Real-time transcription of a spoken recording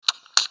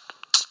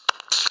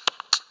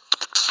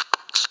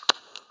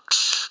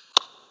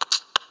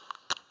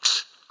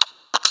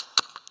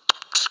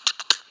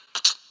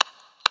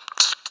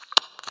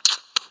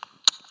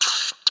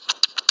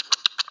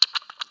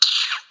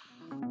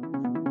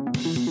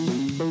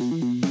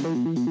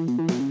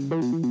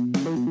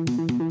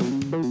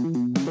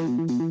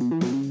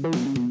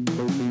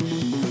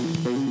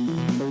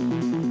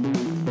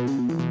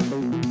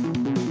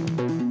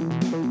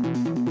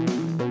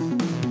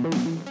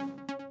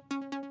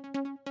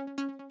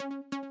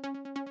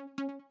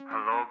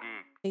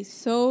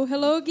So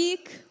hello,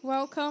 geek.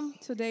 Welcome.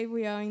 Today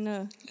we are in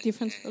a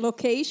different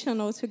location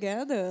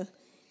altogether.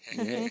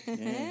 We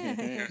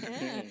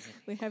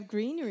have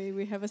greenery.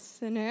 We have a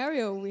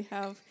scenario. We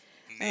have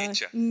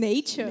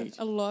nature.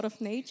 A lot of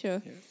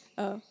nature.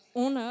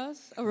 On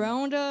us,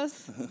 around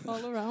us,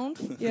 all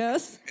around.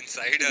 Yes.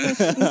 Inside us.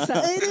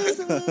 Inside us.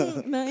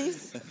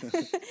 Nice.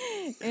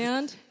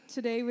 And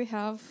today we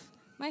have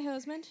my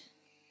husband,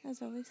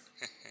 as always.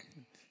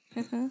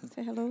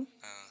 Say hello.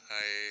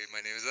 Hi, my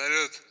name is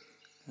Aruth.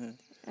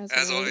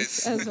 As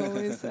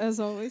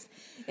always.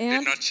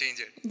 And Did not change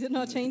it. did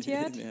not change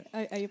yet?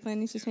 Are you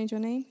planning to change your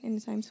name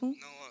anytime soon?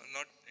 No,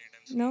 not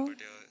anytime soon. No? But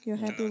You're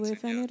happy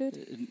with it?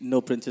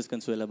 No Princess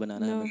Consuela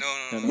Banana. No. No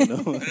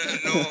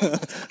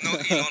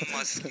Elon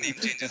Musk name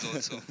changes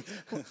also.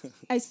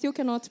 I still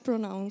cannot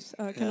pronounce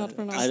I, that I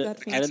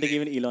thing. don't think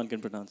even Elon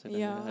can pronounce it.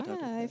 Yeah, I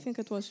thought I think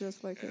it was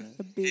just like a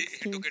He big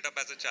thing. took it up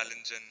as a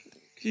challenge and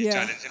he Yeah.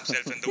 challenged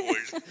himself and the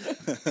world.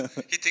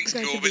 He thinks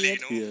Going to globally,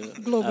 be you know,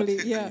 Globally,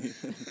 yeah.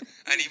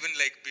 and even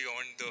like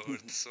beyond the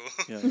earth. So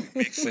Yeah.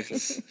 makes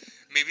sense.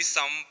 Maybe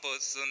some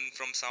person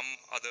from some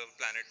other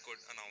planet could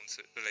pronounce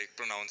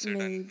it, and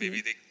Maybe. maybe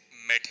they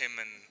met him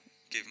and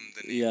gave him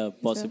the name. Yeah,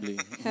 possibly.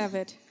 Have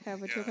it. You're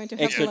Yeah. going to have a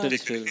lot.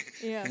 Extraterrestrial.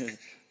 Yes.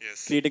 Yes.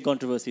 Creating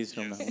controversies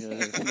from now.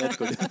 Yeah, that's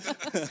good.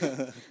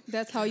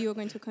 That's how you're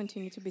going to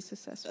continue to be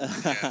successful.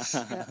 Yes.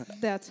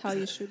 That's how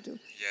you should do.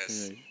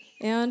 Yes. Right.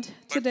 And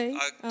But today,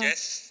 our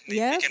guest name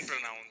yes. we can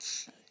pronounce.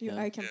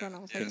 I can Yeah,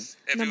 pronounce yes.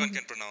 it. Everyone Nam-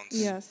 can pronounce.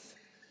 Yes.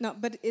 No,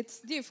 but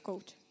it's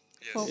difficult.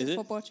 Yes. Is it?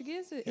 For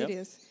Portuguese, it Yep.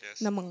 is. Yes.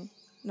 Namang.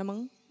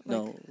 Namang.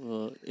 No,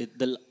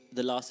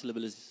 the last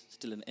syllable is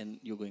still an N.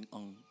 You're going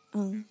on.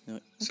 No,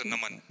 So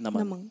Naman.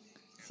 Naman. Namang.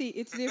 See,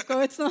 it's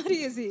difficult. It's not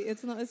easy.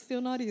 It's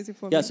still not easy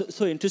for Yeah. me.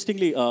 So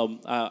interestingly,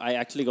 I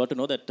actually got to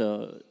know that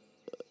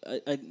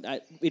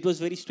it was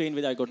very strange.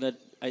 When I got that,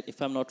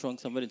 if I'm not wrong,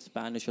 somewhere in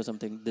Spanish or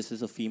something, this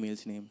is a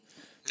female's name.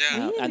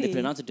 Yeah. And they Really?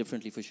 pronounce it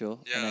differently for sure,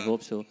 and I Yeah.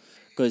 hope so.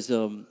 Because,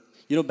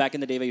 back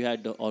in the day where you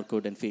had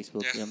Orkut and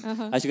Facebook,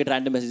 Yeah. I used to get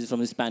random messages from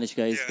the Spanish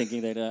guys Yeah.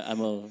 thinking that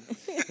I'm a...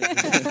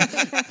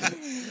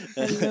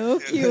 Hello,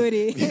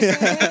 cutie.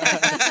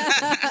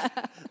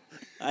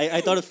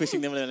 I thought of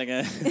fishing them, like,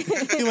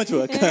 too much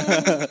work.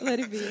 Let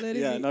it be. Let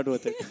it Yeah, be. not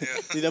worth it.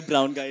 Need a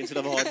brown guy instead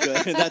of a hot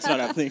guy. That's not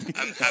happening.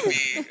 I'm happy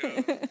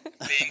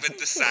playing with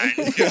the sand.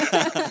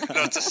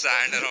 Lots of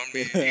sand around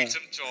me. Eat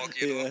some chalk,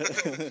 you know. So,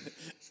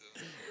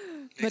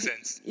 makes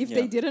sense. If Yeah.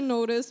 they didn't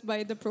notice by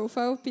the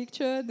profile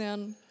picture, then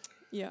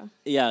yeah.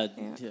 Yeah.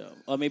 Yeah.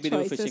 Or maybe they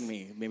were Choices. fishing me.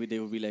 Maybe they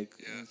would be like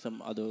Yeah. some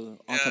Yeah,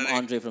 like-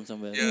 Andre from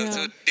somewhere. Yeah, Yeah.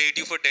 so date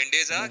you for 10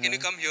 days. Can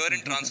you come here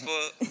and transfer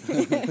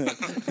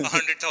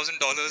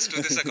 $100,000 to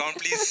this account,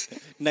 please?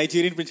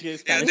 Nigerian Prince is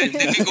Yeah, Spanish.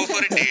 then we go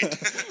for a date.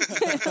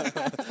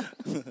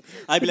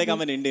 I'd be like, I'm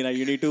an Indian.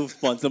 You need to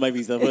sponsor my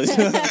visa first.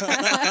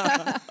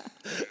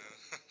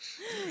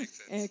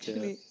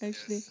 Actually.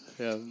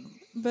 Yeah.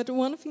 But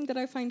one thing that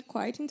I find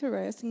quite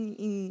interesting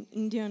in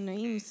Indian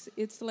names,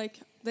 it's like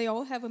they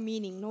all have a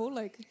meaning, no?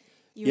 Like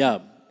you Yeah.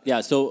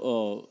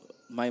 So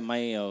the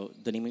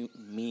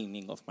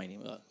meaning of my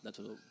name. That's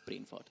a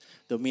brain fart.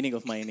 The meaning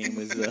of my name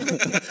is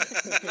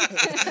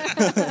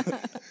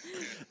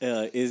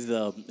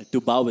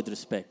to bow with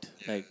respect.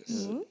 Like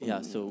So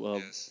Yes.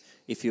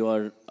 if you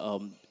are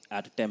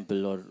at a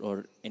temple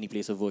or any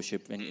place of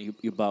worship and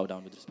you bow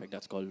down with respect,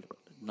 that's called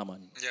naman.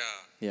 Yeah.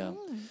 Yeah.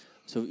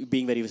 So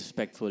being very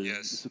respectful.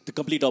 Yes. So the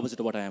complete opposite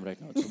of what I am right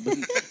now.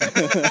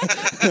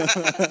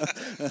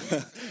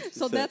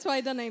 So that's why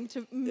the name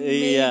to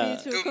maybe Yeah.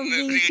 to To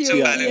convince create you. some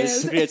Yeah, balance.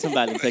 it's to create some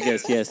balance, I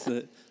guess. Yes.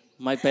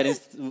 My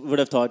parents would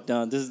have thought,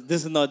 this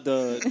is not the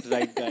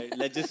right guy.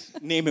 Let's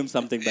just name him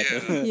something better.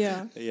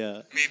 Yeah.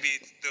 Yeah. Maybe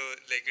it's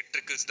it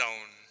trickles down.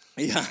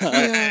 Yeah.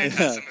 Yeah. It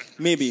has some effect.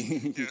 Maybe.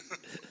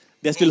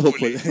 They're still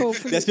hopeful.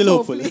 Hopefully, They're still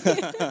hopeful.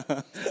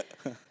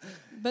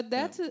 But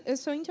that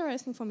is so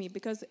interesting for me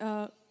because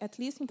at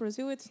least in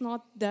Brazil, it's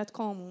not that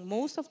common.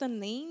 Most of the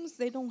names,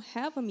 they don't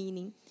have a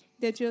meaning.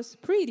 They're just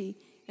pretty.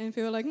 And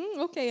people are like,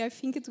 okay, I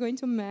think it's going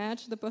to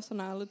match the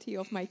personality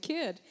of my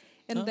kid.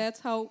 And that's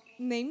how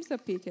names are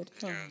picked.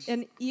 Yes.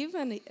 And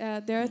even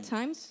there are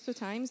times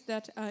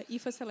that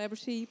if a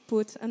celebrity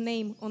puts a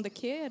name on the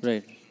kid,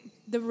 Right.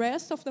 the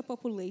rest of the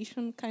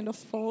population kind of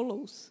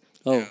follows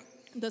Oh. Yeah.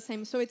 the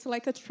same. So it's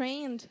like a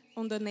trend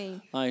on the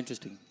name.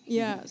 Interesting.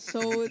 Yeah,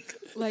 so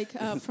like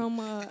from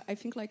I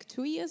think like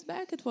 2 years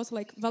back, it was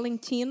like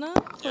Valentina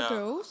for Yeah.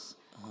 girls,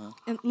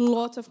 and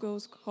lots of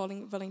girls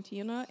calling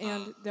Valentina,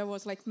 and there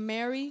was like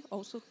Mary,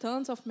 also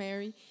tons of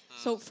Mary.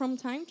 So from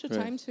time to Right.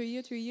 time, to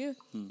year,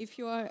 if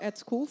you are at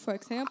school, for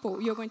example,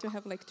 you're going to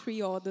have like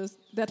 3 others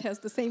that has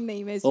the same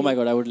name as Oh you. my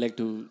God, I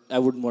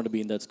wouldn't want to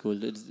be in that school.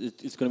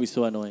 It's going to be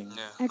so annoying.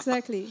 Yeah.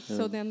 Exactly.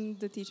 So then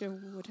the teacher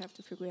would have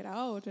to figure it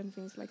out and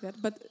things like that.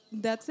 But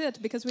that's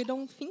it, because we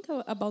don't think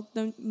about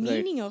the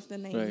meaning of the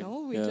name, Right. no?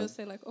 We Yeah. just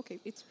say like, okay,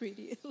 it's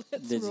pretty.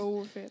 Let's This- roll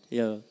with it.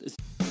 Yeah.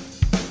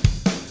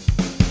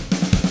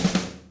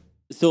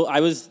 So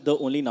I was the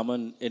only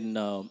Naman in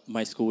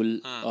my school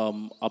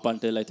up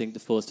until I think the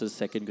first or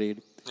second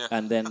grade, Yeah.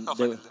 and then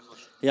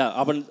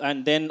Yeah,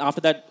 and then after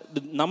that,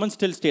 Naman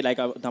still stayed. Like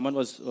Naman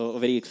was a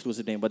very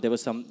exclusive name, but there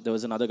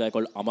was another guy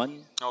called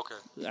Aman, Okay.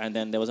 and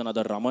then there was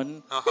another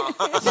Raman.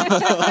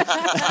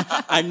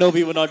 I know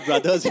we were not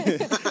brothers.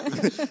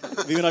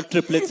 We were not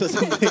triplets or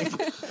something.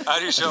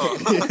 Are you sure?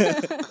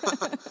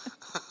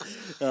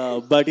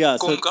 But yeah,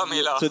 so, Kumbh ka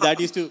Mela. so that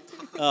used to.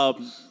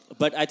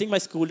 But I think my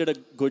school did a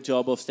good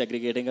job of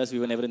segregating us. We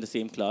were never in the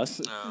same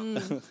class.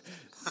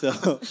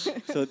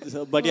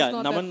 But yeah,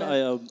 not that Naman,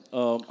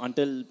 bad.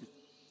 until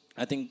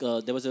I think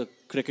there was a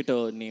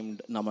cricketer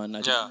named Naman.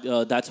 I think,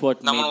 Yeah. that's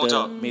what Naman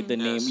Oja. made the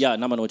name. Yes. Yeah,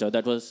 Naman Oja.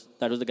 That was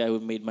the guy who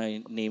made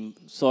my name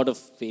sort of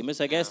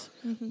famous, I guess.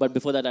 But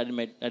before that, I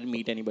didn't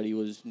meet anybody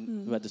who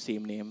had the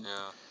same name.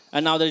 Yeah.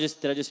 And now there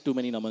are just too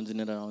many Namans in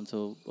and around,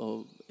 so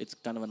it's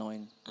kind of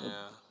annoying.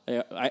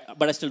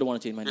 But I still don't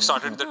want to change my name. You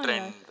started the Oh,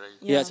 trend, yeah. right?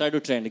 Yeah, I started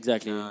to trend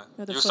exactly. You're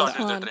the You first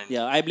started the one. trend.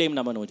 Yeah, I blame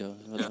Naman Oja.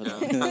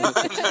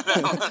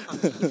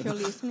 If you're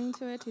listening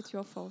to it, it's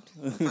your fault.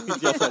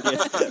 It's your fault,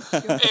 yes.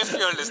 If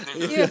you're listening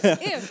to it.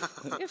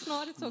 If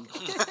not, it's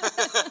okay.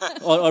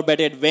 or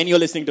better yet, when you're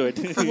listening to it.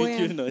 When,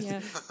 You know, it's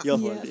yes. your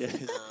fault. Yes.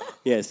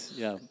 Yes,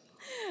 yeah.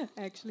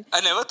 Actually,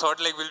 I never thought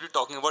like we'll be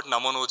talking about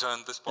Naman Oja on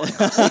this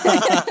podcast.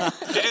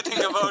 Did you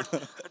think about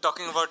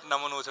talking about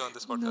Naman Oja on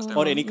this podcast? no,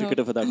 Or any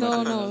cricketer for that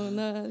matter.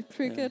 No,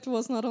 cricket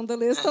was not on the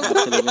list of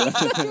Absolutely not.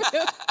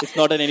 It's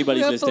not on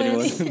anybody's We're list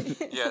anymore. planning.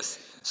 Yes.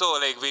 So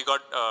like we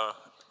got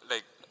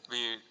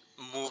we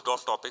moved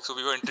off topic, so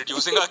we were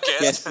introducing our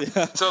guest.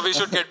 Yes. So we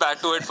should get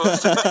back to it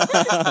first.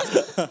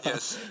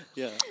 Yes.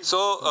 Yeah. So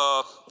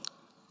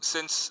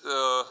since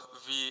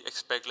we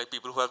expect like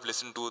people who have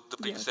listened to the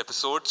previous Yes.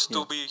 episodes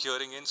to be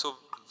hearing in, so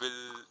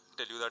we'll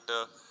tell you that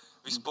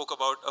we spoke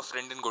about a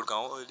friend in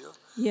Gurgaon earlier.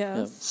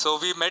 Yes, So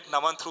we met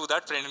Naman through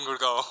that friend in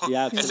Gurgaon.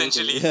 Yeah,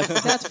 absolutely. Essentially.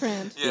 that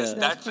friend. Yes, Yeah.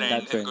 that friend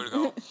That friend. in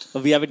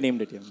Gurgaon. We haven't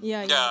named it yet.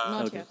 Yeah, Yeah.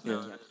 not Okay, yet. yeah.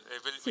 Not yet.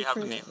 We have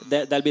to Secret. name.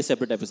 That'll be a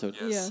separate episode.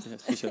 Yes.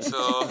 Yes. For sure. So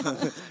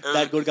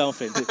That Gurgaon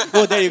friend.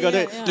 Oh, there you got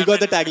Yeah, it. yeah. You got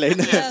the tagline.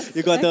 Yes,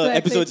 You got the exactly.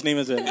 episode's name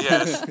as well.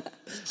 yes.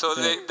 So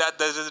that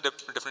is a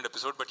different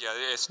episode, but yeah,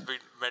 yes, we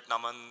met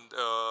Naman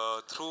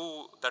through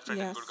that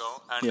friend in Yes. Gurgaon,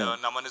 and Yeah.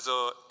 Naman is a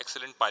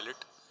excellent pilot.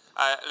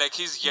 Like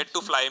he's yet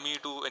to fly me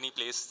to any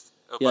place.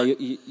 Yeah, but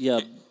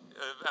yeah.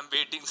 I'm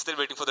still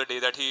waiting for the day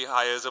that he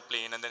hires a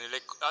plane, and then he's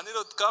like,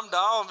 Anirudh, come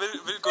down.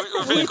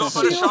 We'll go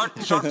for a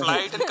short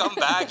flight and come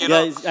back. You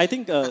know. Yeah, I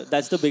think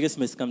that's the biggest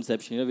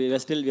misconception. You know, we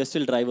are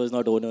still drivers,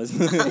 not owners.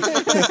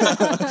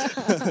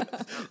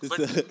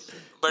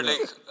 But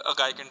like a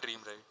guy can dream,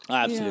 right?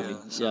 Absolutely.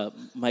 Yeah.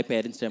 My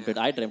parents dreamt it.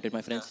 I dreamt it.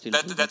 My friends still.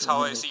 That's how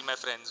I see my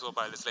friends who are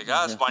pilots. Like,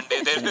 one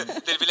day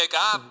they'll be like,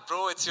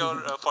 bro, it's your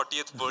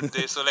 40th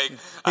birthday. So like,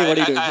 Hey, what are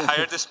you doing? I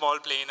hired this small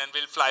plane and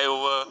we'll fly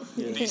over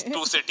these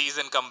 2 cities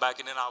and come back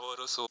in an hour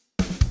or so.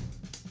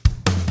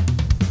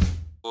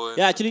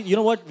 Yeah, actually, you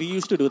know what? We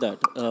used to do that.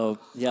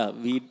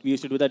 We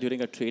used to do that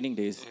during our training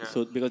days. Yeah.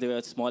 So because they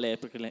were small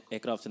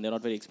aircrafts and they're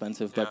not very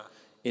expensive. But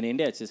Yeah. in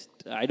India, it's just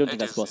I don't think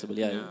It that's is, possible.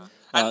 Yeah.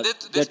 And they're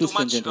there's too too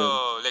much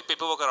stringent. like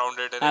paperwork around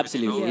it. And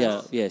Absolutely. everything, Yes.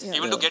 no? Yeah. Yes. Yeah.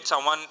 Even yeah. to get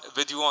someone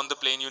with you on the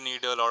plane, you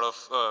need a lot of.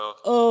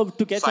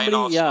 To get sign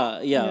somebody,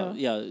 offs,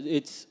 yeah.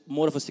 It's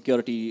more of a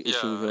security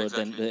issue here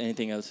exactly. than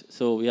anything else.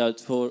 So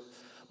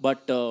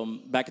but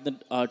back in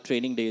our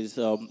training days,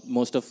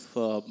 most of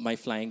my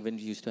flying when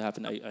it used to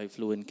happen, I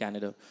flew in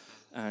Canada,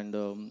 and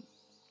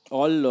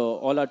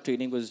all our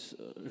training was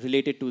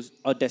related to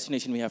a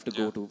destination we have to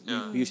go to.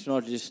 Yeah. We used to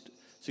not just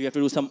so you have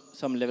to do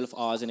some level of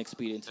hours and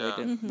experience, right?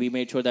 Yeah. And we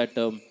made sure that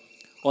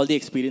all the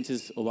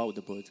experiences. Oh wow,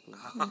 the birds go.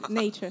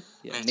 Nature.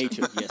 Yeah,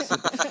 nature, yes.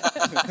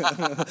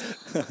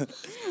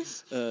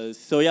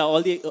 So yeah,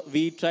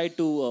 we tried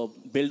to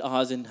build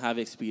ours and have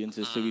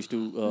experiences. So we used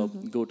to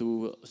go to.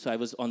 So I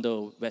was on the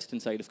western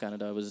side of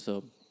Canada. I was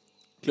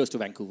close to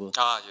Vancouver.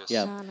 Yes.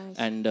 Yeah, Ah, nice.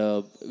 and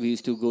we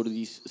used to go to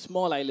these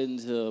small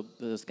islands, the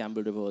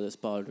Campbell River, the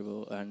Spal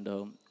River, and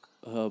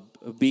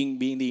being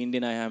the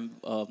Indian I am,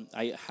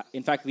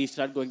 in fact we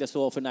started going there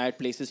so often. I had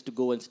places to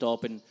go and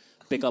stop and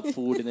pick up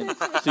food, and then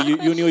so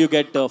you knew you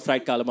get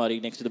fried calamari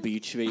next to the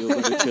beach where you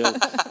chill,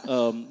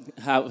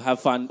 have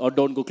fun, or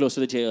don't go close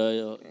to the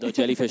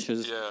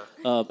jellyfishes.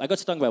 Yeah. I got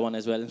stung by one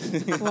as well.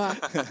 Wow.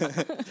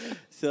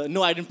 So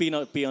no, I didn't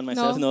pee on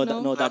myself. No,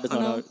 No, that does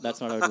not. no. That's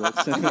not how it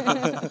works.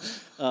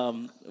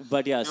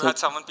 But yeah, You so had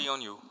someone pee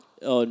on you.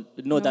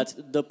 no, that's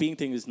the peeing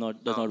thing does not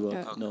work.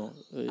 Yeah. No,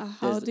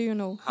 How do you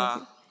know?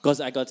 because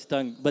I got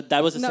stung, but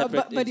that was a No,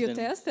 separate but you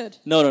incident. tested.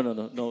 No.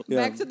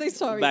 Back to the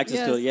story. Back to the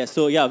Yes. story. Yes.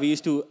 So yeah, we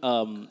used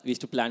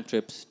to plan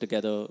trips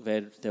together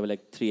where there were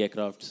like 3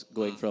 aircrafts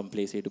going from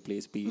place A to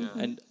place B,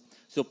 and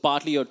so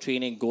partly you're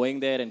training going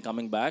there and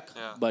coming back,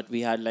 Yeah. but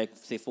we had like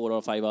say 4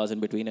 or 5 hours in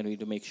between, and we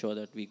need to make sure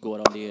that we go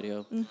around the area.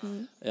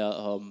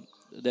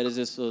 There is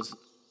this a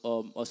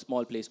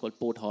small place called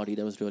Port Hardy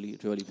that was really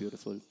really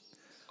beautiful.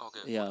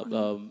 Okay.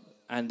 Yeah.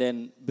 And then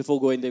before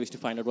going there, we used to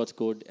find out what's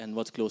good and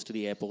what's close to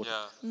the airport.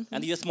 Yeah.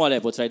 And these are small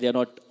airports, right? They are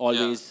not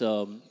always. These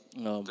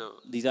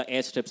are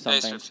airstrips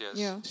sometimes. Airstrips, yes.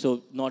 Yeah.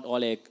 So not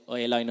all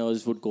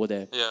airliners would go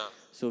there. Yeah.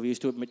 So we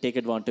used to take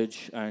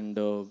advantage and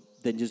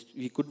then just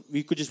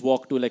we could just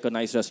walk to like a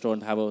nice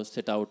restaurant, have a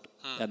sit out,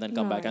 and then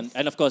come back. Nice.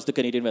 And of course the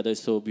Canadian weather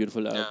is so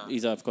beautiful.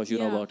 Isa, of course you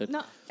know about it.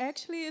 No,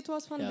 actually, it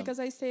was fun Yeah. because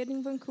I stayed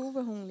in Vancouver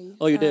only.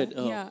 Oh, you did?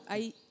 Oh. Yeah,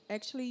 I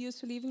actually used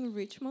to live in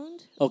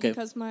Richmond. Okay.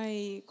 Because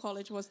my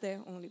college was there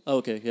only.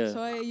 Okay, yeah. So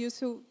I used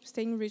to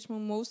stay in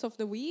Richmond most of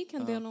the week,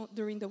 and then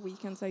during the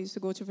weekends I used to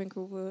go to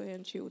Vancouver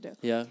and chill there.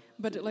 Yeah.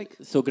 But like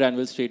So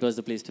Granville Street was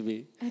the place to be.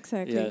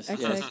 exactly, Yes, yes.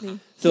 exactly.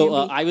 So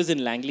Canby. I was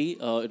in Langley.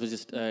 It was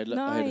just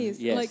Nice,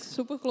 yes. like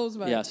super close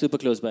by. Yeah, super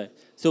close by.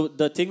 So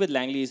the thing with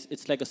Langley is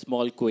it's like a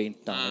small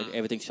quaint town. Right?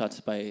 Everything shuts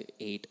by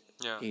 8,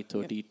 Yeah.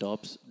 8:30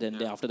 tops.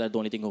 Then after that, the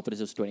only thing open is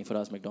just 24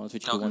 hours McDonald's,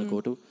 which you don't want to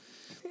go to.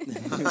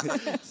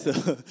 So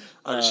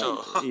Are you sure?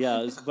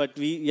 yeah, but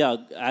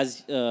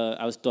as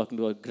I was talking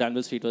about,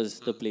 Granville Street was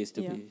the place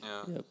to Yeah. be.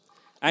 Yeah.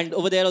 And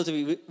over there also,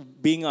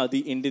 being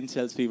the Indian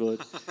selves we were,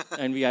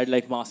 and we had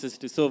like masses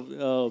too. So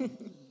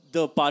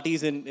the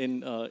parties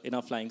in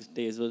our flying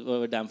days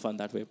were damn fun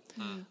that way.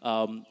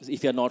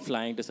 If you're not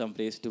flying to some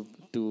place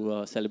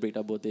to celebrate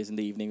our birthdays in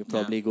the evening, we're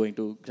probably going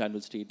to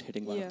Granville Street,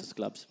 hitting one of Yeah. those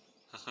clubs.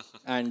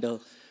 And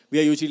we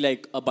are usually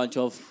like a bunch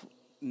of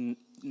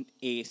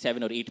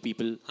 7 or 8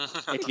 people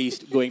at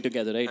least going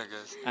together, right? I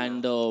guess,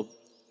 And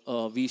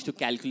we used to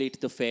calculate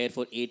the fare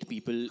for 8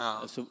 people.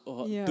 So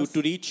Yes.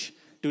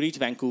 to reach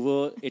Vancouver,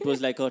 it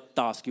was like a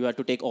task. You had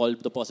to take all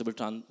the possible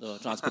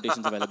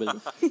transportations available.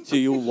 So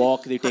you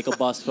walk, they take a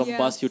bus. From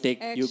bus, you go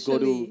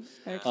to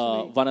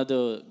Actually. one of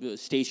the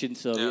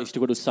stations. We used to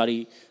go to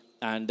Surrey,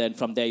 and then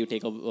from there you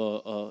take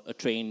a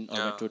train or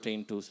metro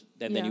train to.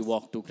 Then you Yes.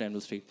 walk to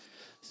Granville Street.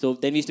 So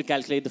then we used to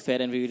calculate the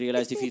fare, and we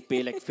realized if we pay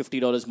like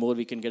 $50 more,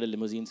 we can get a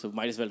limousine. So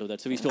might as well do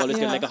that. So we used to always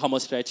get Yeah. like a hummer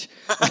stretch.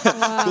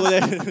 Go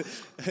there.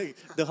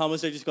 The hummer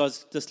stretch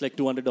cost just like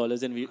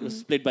 $200, and we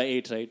split by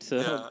 8, right? So,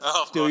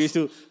 Of so we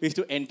used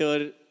to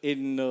enter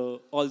in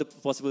all the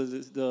possible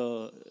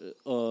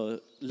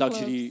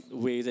luxury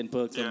ways and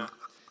perks. Yeah.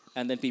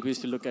 And then people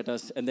used to look at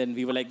us, and then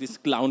we were like this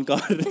clown car,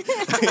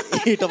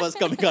 8 of us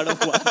coming out of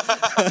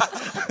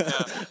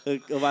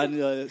one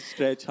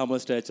stretch, hummer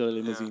stretch or a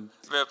limousine.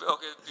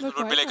 Okay, people Look,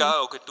 would be quite like,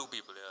 fun. okay, 2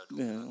 people, yeah.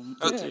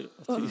 Yeah. Okay.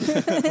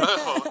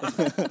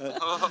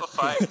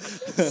 5,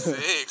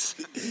 6.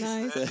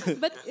 Nice.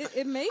 But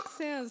it makes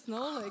sense,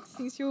 no? Like,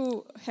 since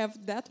you have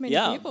that many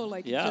Yeah, people,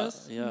 like, yeah,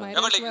 just yeah. might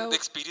Yeah, but as like well... the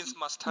experience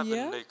must have been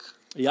Yeah. like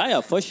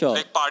Yeah, for sure.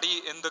 party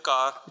in the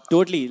car.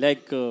 Totally.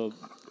 Like,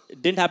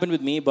 it didn't happen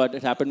with me, but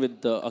it happened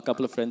with a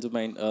couple of friends of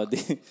mine.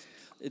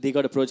 They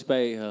got approached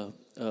by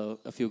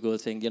a few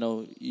girls saying,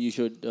 you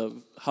should,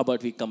 how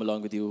about we come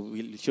along with you?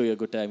 We'll show you a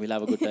good time. We'll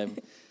have a good time.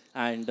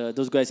 And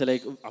those guys are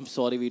like, I'm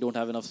sorry, we don't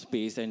have enough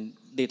space. And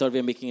they thought we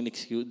were making an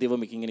excuse. They were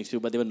making an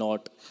excuse, but they were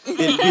not. We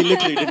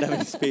literally didn't have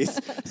any space.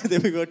 There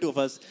were 2 of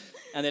us.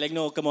 And they're like,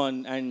 no, come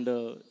on. And,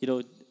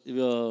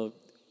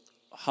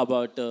 how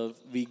about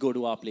we go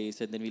to our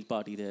place and then we'll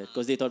party there?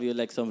 Because they thought we were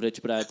like some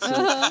rich brats.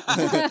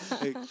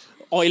 Like,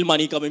 oil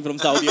money coming from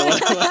Saudi or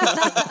whatever.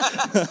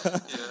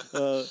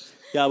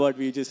 But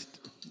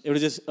it was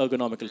just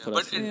ergonomical for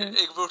But us.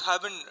 it would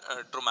have been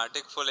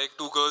traumatic for like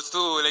 2 girls to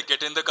like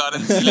get in the car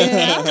and see like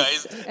 8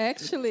 guys.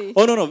 Actually.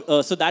 Oh,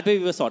 no. So that way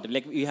we were sorted.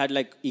 Like we had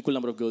like equal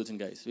number of girls and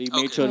guys. We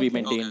made sure we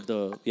maintained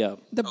The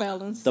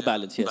balance. the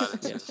balance. Yes.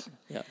 Balance, Yes.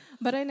 Yeah.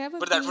 But I never...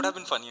 But that been- would have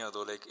been funnier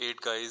though, like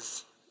 8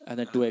 guys. And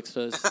then 2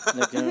 extras.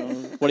 Like,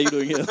 what are you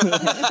doing here?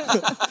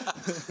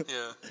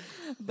 Yeah.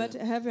 But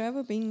have you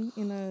ever been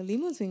in a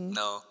limousine?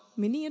 No.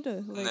 Me neither.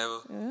 Like, Never.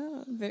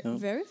 Yeah,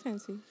 very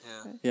fancy.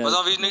 Yeah. Yeah. But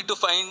now we need to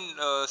find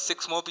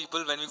 6 more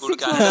people when we go to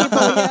 6 more Canada.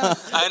 people, yeah.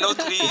 I know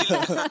 3,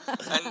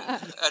 and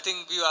I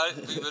think we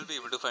will be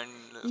able to find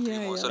 3 Yeah,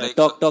 more. yeah. So like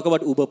Talk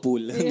about Uber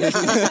pool.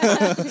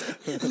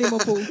 Limo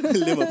pool.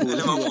 Limo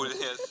pool,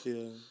 yes.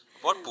 Yeah.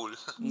 What pool?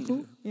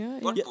 Yeah,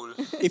 What yeah. pool?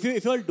 If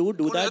you all do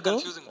Pool is that a though,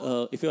 confusing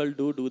one. if you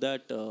all do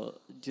that,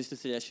 just a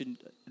suggestion: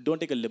 don't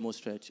take a limo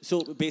stretch.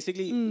 So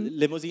basically,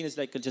 limousine is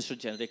like just a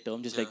generic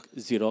term, just like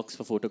Xerox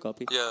for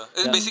photocopy. Yeah.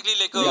 It's basically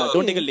like a... Yeah,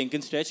 don't take a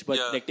Lincoln stretch, but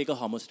Yeah. like take a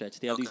Hummer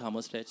stretch. They have these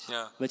Hummer stretch,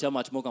 Yeah. which are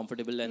much more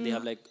comfortable, and they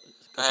have like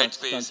A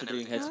headspace and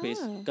considering everything.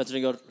 headspace,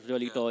 considering you're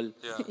really tall.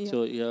 Yeah. Yeah.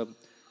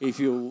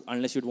 So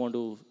unless you'd want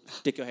to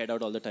stick your head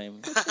out all the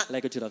time,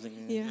 like a giraffe.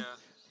 Yeah.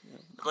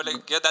 But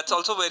like, yeah, that's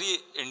also very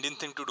Indian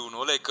thing to do,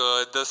 no? Like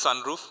the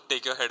sunroof,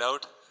 take your head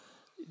out.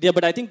 Yeah,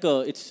 but I think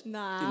it's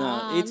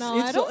Nah, it's no,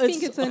 it's, I don't it's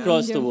think it's an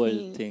across the Indian world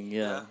thing. thing.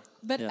 Yeah.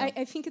 But Yeah.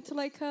 I think it's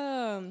like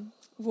a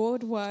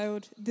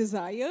worldwide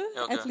desire,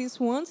 Okay. at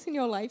least once in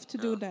your life, to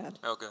do that.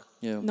 Okay.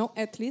 Yeah. No,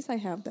 at least I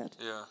have that.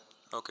 Yeah.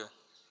 Okay.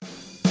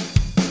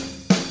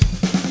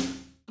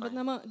 But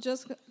Nama,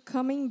 just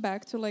coming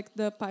back to like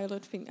the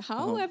pilot thing,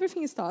 how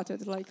everything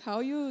started, like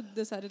how you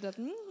decided that,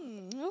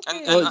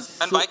 okay.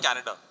 And why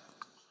Canada?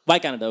 Why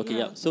Canada? Okay,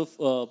 Yeah. yeah.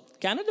 So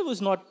Canada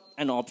was not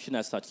an option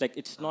as such. Like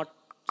it's not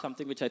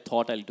something which I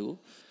thought I'll do.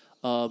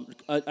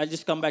 I'll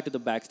just come back to the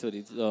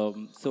backstory.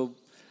 So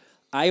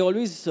I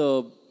always,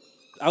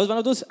 I was one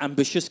of those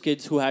ambitious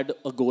kids who had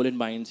a goal in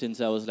mind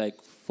since I was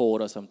like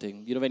 4 or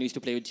something. You know, when we used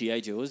to play with G.I.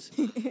 Joes,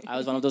 I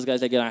was one of those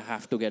guys like, I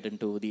have to get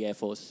into the Air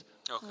Force.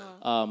 Okay.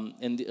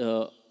 And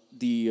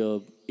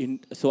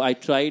so I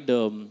tried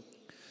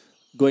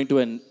going to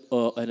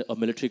a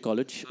military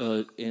college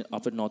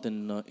up in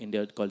northern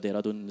India called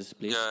Dehradun. This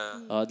place,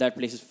 that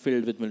place is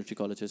filled with military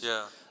colleges,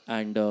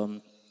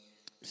 and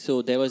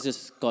so there was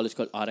this college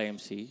called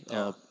RIMC.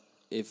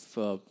 If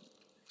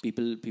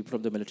people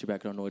from the military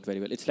background know it very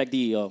well, it's like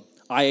the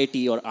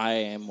IIT or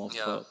IIM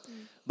of.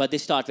 But they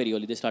start very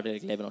early. They start at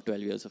like 11 or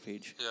 12 years of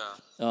age.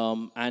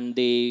 And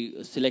they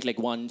select like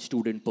one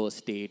student per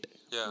state.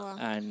 Wow.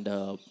 And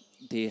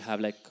they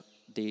have like,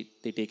 they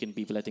take in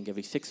people, I think,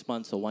 every 6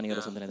 months or 1 year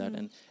or something like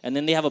that. And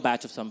then they have a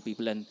batch of some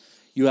people. And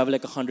you have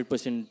like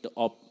 100%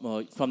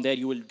 from there,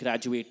 you will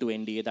graduate to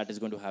NDA. That is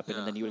going to happen.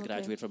 And then you will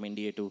graduate from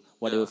NDA to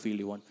whatever field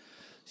you want.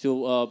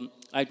 So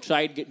I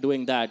tried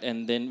doing that.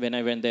 And then when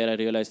I went there, I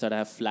realized that I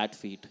have flat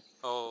feet.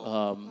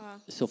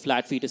 So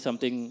flat feet is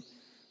something...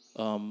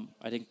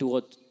 I think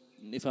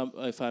if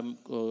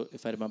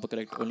I remember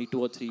correct, only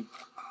 2 or 3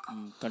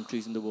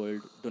 countries in the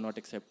world do not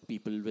accept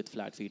people with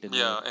flat feet in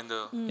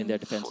their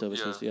defense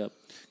services.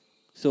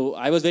 So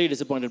I was very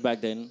disappointed back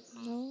then,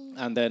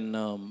 and then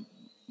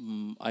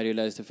I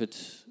realized if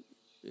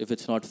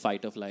it's not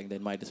fight or flying,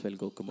 then might as well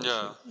go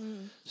commercial.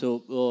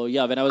 So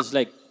when I was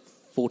like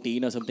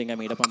 14 or something, I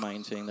made up my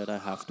mind saying that I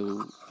have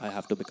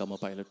to become a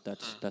pilot.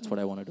 That's what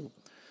I want to do,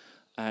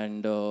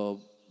 and.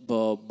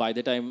 But by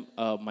the time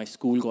my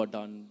school got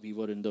done, we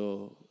were in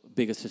the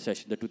biggest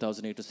recession, the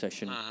 2008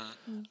 recession,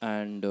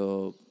 and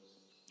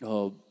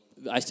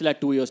I still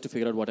had 2 years to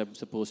figure out what I'm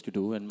supposed to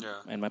do, and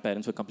my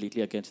parents were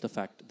completely against the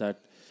fact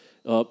that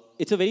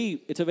it's a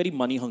very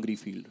money hungry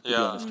field. To be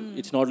honest,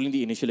 it's not only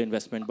the initial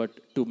investment, but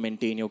to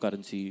maintain your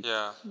currency.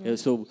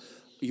 So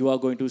you are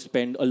going to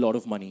spend a lot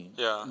of money,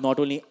 not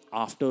only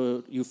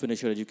after you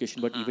finish your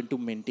education, but even to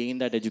maintain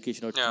that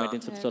education or to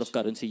maintain some sort of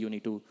currency, you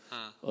need to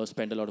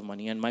spend a lot of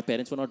money. And my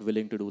parents were not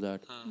willing to do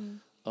that.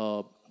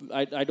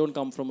 I don't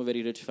come from a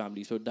very rich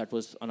family, so that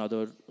was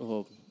another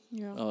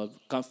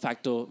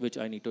factor which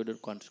I need to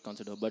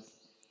consider. But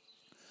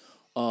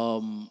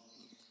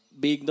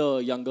being the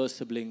younger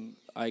sibling,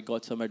 I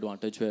got some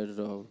advantage where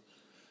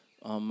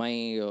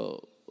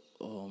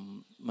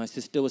my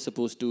sister was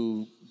supposed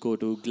to go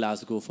to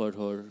Glasgow for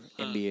her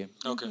MBA.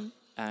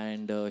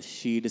 And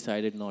she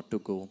decided not to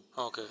go.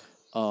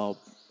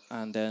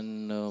 And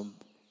then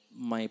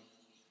my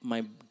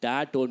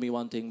dad told me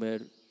one thing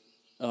where,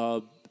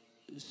 I'm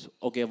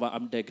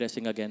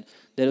digressing again.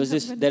 There is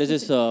this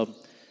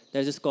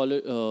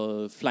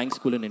flying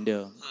school in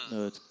India.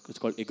 It's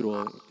called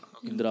IGRO,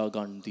 Indira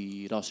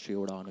Gandhi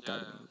Rashtriya Udaan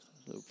Academy.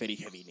 Very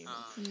heavy name.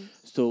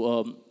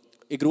 So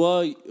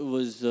IGROA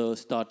was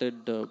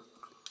started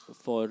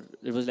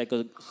it was like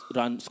a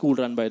school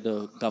run by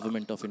the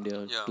government of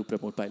India to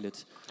promote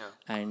pilots.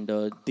 And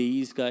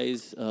these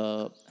guys,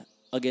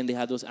 again, they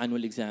had those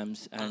annual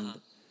exams, and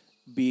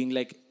being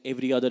like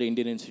every other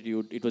Indian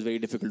institute, it was very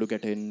difficult to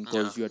get in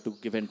because you had to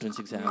give entrance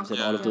exams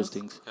and all of those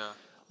things.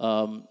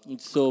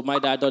 So my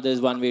dad thought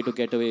there's one way to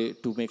get away,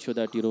 to make sure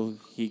that,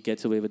 he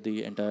gets away with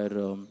the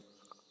entire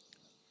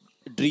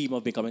dream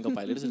of becoming a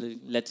pilot. So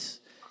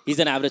he's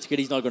an average kid.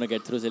 He's not going to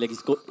get through. So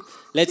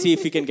let's see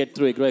if he can get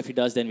through IGRO. If he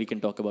does, then we can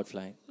talk about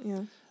flying.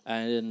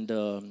 And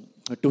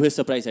to his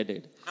surprise, I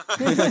did.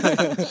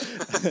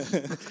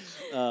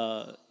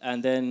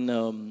 And then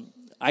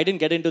I didn't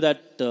get into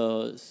that.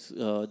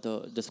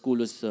 The school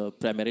was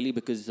primarily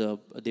because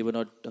they were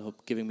not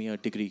giving me a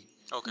degree.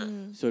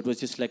 So it was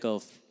just like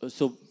to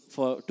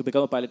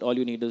become a pilot, all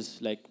you need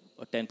is like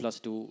a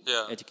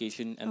 10+2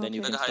 education, and then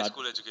you can like start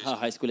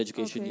high school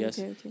education. Yes.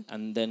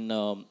 And then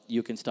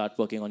you can start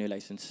working on your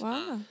license.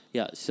 Wow.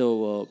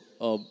 So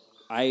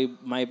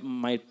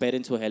my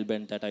parents were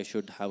hell-bent that I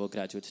should have a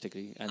graduate's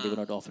degree, and they were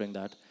not offering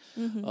that.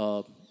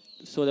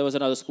 So there was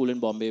another school in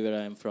Bombay where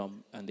I am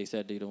from, and they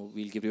said,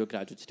 we'll give you a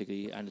graduate's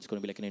degree, and it's going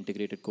to be like an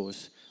integrated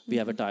course. We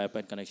have a tie-up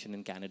and connection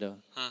in Canada.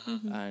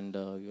 And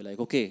you're like,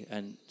 okay.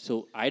 And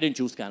so I didn't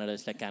choose Canada.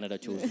 It's like Canada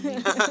chose me.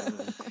 I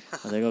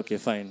was like, okay,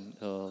 fine.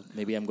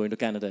 Maybe I'm going to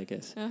Canada, I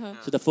guess.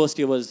 So the first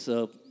year was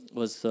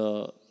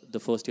the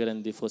first year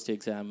and the first year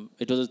exam.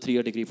 It was a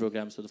 3-year degree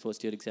program, so the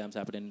first year exams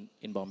happened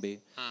in Bombay.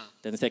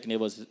 Then the second year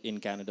was in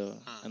Canada.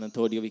 And then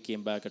third year we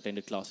came back,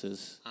 attended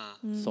classes.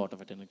 Sort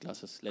of attended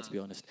classes, let's be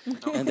honest.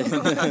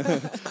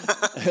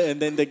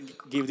 And then they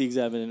gave the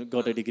exam and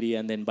got a degree,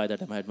 and then by that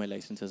time I had my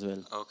license as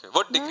well.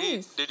 What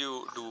degree did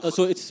you do?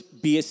 So it's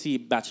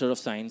BSc, Bachelor of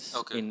Science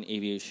in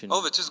Aviation.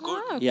 Which is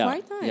good.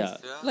 Quite nice.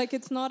 Like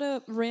it's not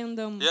a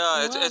random...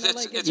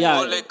 it's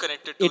more like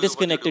connected to it is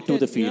connected to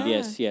the field,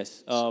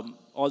 yes.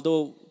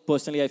 Although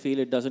personally I feel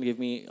it doesn't give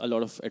me a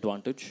lot of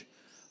advantage.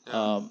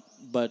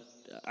 But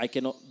I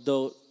cannot...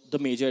 The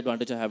major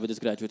advantage I have with this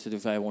graduate is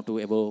if I want to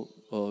ever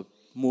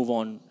move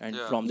on and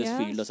from this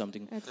field or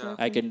something,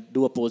 I can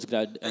do a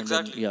postgrad and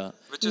then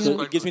which is so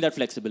it gives me that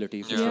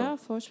flexibility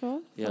for sure.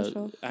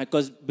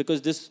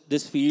 Because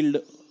this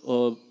field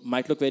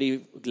might look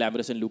very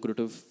glamorous and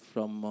lucrative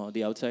from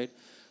the outside,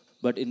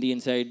 but in the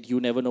inside you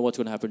never know what's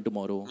going to happen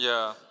tomorrow.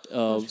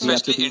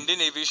 Especially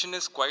Indian aviation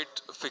is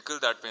quite fickle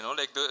that way,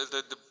 like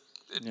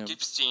it Yeah.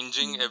 keeps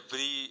changing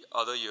every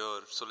other year.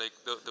 So like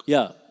the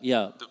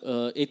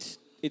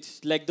It's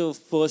like the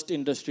first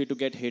industry to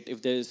get hit if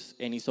there's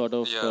any sort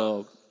of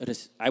Yeah.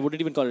 I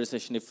wouldn't even call it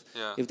recession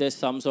Yeah. if there's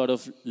some sort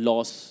of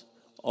loss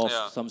of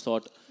Yeah. some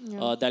sort.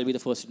 Yeah. That'll be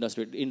the first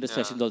industry in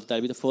recessions. Also,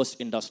 that'll be the first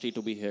industry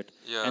to be hit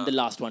Yeah. and the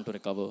last one to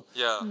recover.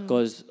 Yeah.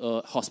 Because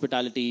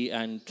hospitality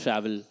and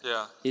travel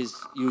Yeah. is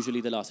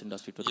usually the last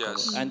industry to recover,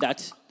 Yes. and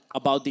that's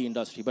about the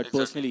industry. But Exactly.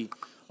 personally,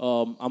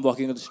 I'm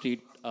walking on the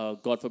street.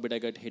 God forbid I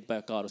get hit by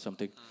a car or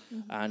something,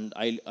 and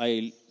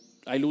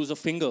I lose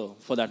a finger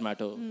for that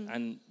matter,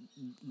 and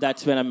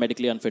that's when I'm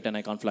medically unfit and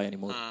I can't fly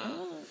anymore.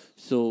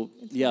 So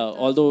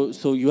although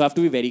you have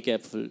to be very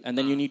careful, and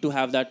then you need to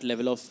have that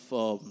level of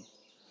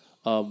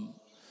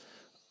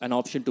an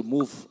option to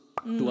move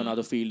to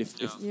another field if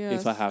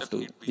Yes. I have to.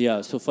 If need be.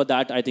 Yeah. So for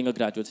that, I think a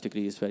graduate's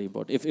degree is very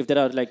important. If there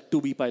are like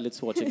 2B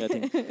pilots watching, I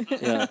think.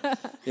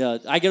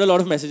 I get a lot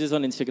of messages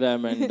on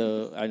Instagram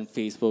and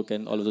Facebook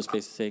and all of those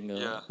places saying, Yeah.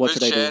 "What We'll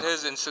should I share do?"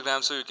 his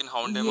Instagram so you can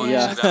hound him on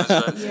Yeah.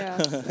 Instagram as well. Yeah,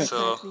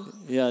 So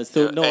exactly. Yeah, so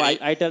Yeah, no, any-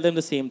 I tell them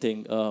the same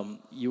thing.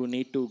 You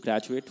need to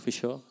graduate for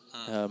sure.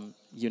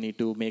 You need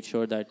to make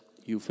sure that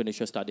you finish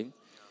your studying.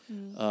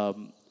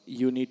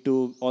 You need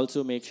to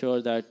also make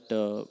sure that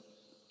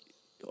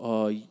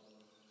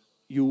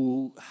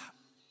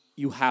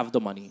you have the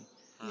money,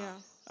 Yeah.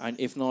 and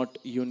if not,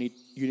 you need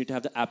to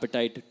have the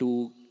appetite to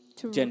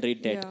To-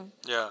 generate debt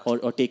yeah. yeah.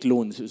 or take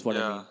loans is what I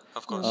Yeah, mean.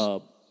 of course.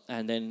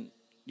 And then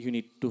you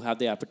need to have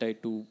the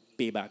appetite to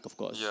pay back, of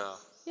course. Yeah.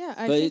 Yeah,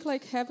 I But think it-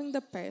 like having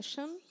the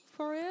passion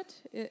for it,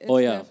 it's Oh,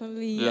 yeah.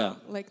 definitely Yeah.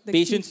 like the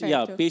Patience, key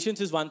yeah, factor.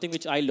 patience is one thing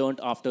which I learned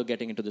after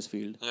getting into this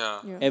field. Yeah.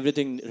 Yeah.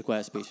 Everything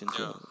requires patience.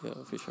 Yeah.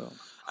 Yeah, for sure.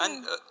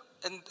 And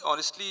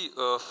honestly,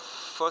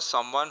 for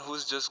someone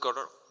who's just got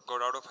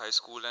out of high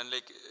school and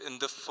like in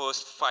the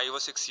first 5 or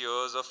 6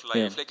 years of life,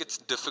 Yeah. like it's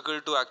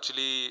difficult to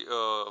actually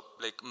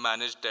like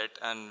manage debt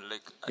and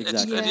like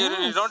Exactly. it's, you're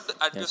Yes. not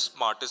at your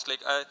smartest.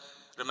 Like I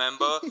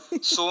remember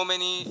so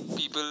many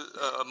people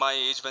my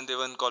age when they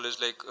were in college,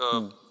 like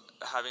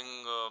having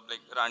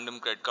like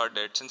random credit card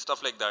debts and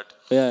stuff like that.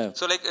 Yeah.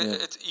 So like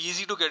it's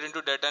easy to get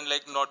into debt and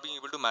like not being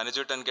able to manage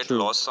it and get True.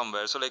 lost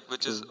somewhere. So like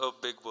which is a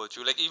big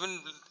virtue. Like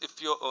even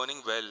if you're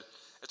earning well,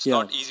 it's Yeah.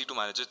 not easy to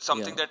manage. It's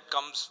something Yeah. that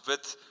comes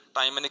with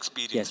time and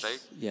experience, Yes.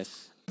 right? Yes.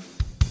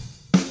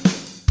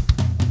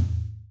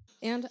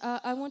 And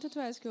I wanted to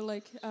ask you,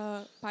 like,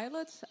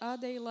 pilots, are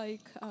they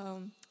like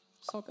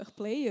soccer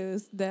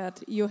players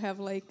that you have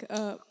like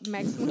a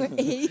maximum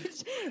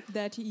age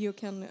that you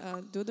can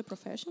do the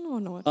profession or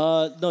not?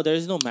 No, there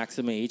is no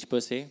maximum age per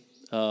se.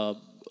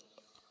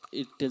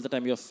 Till the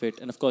time you're fit,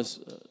 and of course,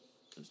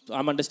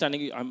 I'm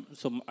understanding.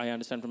 I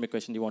understand from your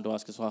question you want to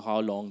ask us for how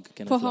long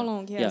can I For fly? how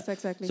long? Yes,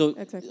 exactly. So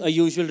Exactly. a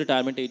usual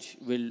retirement age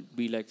will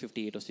be like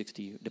 58 or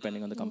 60,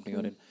 depending on the company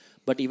you're in.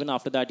 But even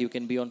after that, you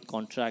can be on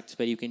contracts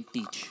where you can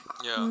teach.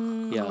 Yeah.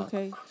 Yeah.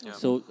 Okay. Yeah.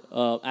 So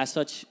as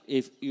such,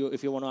 if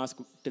you want to ask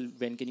till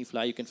when can you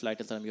fly, you can fly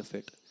till the time you're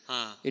fit.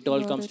 It all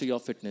Got comes it. to your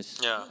fitness,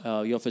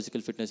 Yeah. your physical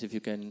fitness. If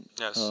you can,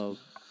 Yes.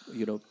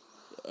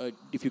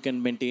 if you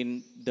can maintain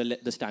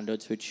the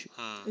standards which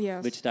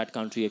Yes. that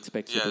country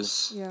expects you to. Yes.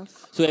 Yes.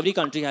 So every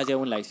country has their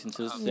own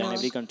licenses, and Yeah.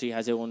 every country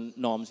has their own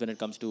norms when it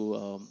comes to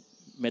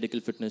medical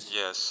fitness.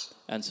 Yes.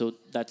 And so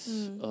that's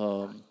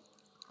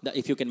that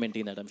if you can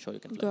maintain that, I'm sure you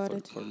can fly Got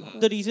it. for long.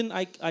 The reason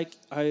I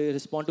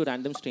respond to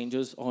random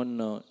strangers on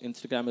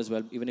Instagram as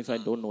well, even if I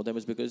don't know them,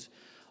 is because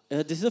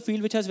this is a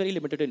field which has very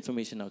limited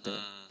information out there.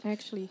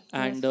 Actually.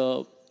 And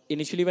yes.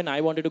 initially, when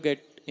I wanted to get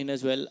in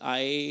as well,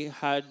 I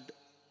had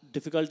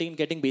difficulty in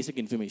getting basic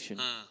information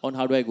on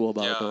how do I go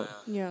about Yeah, it.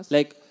 Yes.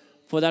 Like,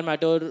 for that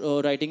matter,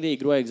 writing the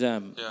IGRO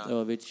exam,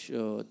 Yeah. which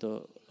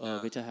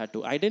I had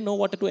to. I didn't know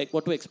what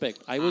to expect.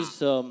 I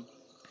was,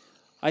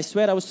 I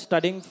swear, I was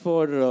studying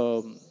for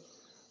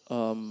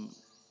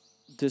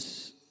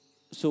this.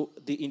 So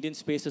the Indian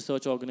Space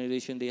Research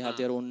Organization, they have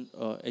their own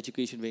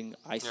education wing,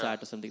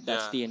 ISAT or something.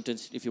 That's Yeah. the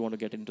entrance if you want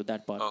to get into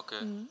that part.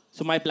 Okay.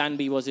 So my plan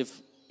B was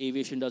if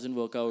aviation doesn't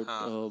work out,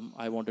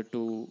 I wanted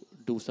to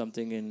do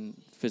something in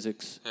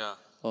physics. Yeah.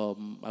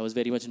 I was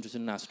very much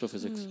interested in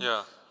astrophysics.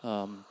 Yeah.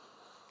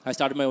 I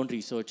started my own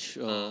research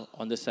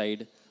on the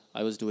side.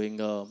 I was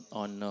doing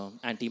on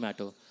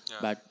antimatter.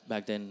 Yeah.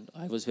 Back then,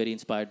 I was very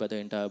inspired by the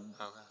entire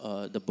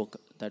the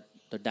book,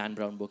 the Dan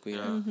Brown book.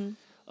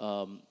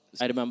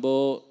 I remember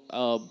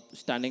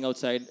standing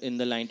outside in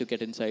the line to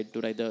get inside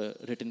to write the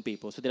written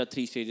paper. So there are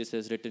 3 stages.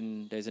 There's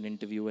written, there's an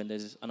interview, and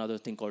there's another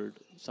thing called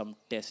some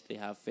test they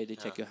have where they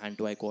check your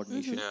hand-to-eye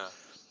coordination. Yeah.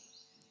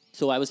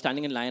 So I was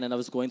standing in line and I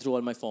was going through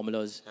all my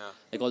formulas,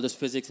 like all those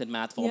physics and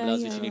math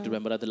formulas which you need to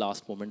remember at the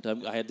last moment.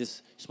 I had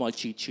this small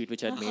cheat sheet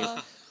which I'd made,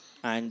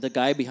 and the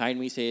guy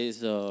behind me says,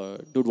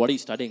 "Dude, what are you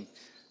studying?"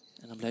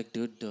 And I'm like,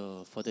 "Dude,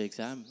 for the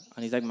exam."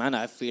 And he's like, "Man,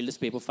 I've failed this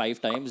paper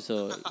 5 times.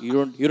 You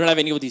don't have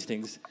any of these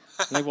things."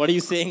 I'm like, "What are you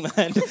saying,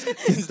 man?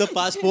 Since the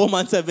past 4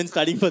 months I've been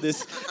studying for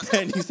this."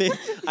 And you say,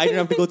 "I don't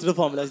have to go through the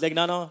formula." He's like,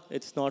 "No,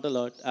 it's not a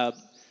lot."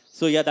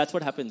 So yeah, that's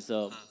what happens.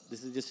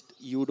 This is just,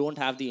 you don't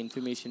have the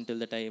information till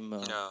the time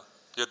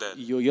you're there.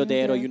 you're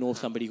there, or Okay. you know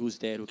somebody who's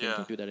there who can Yeah.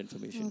 get you that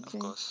information. Okay.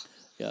 Of course.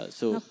 Yeah.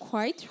 So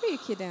Quite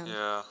tricky then.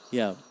 Yeah.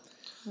 yeah.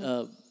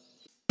 Uh,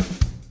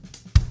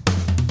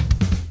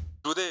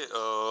 Do they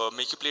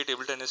make you play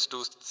table tennis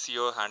to see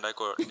your hand-eye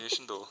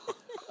coordination though?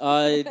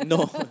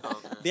 no.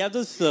 They have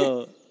those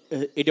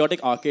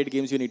idiotic arcade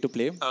games you need to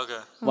play Okay.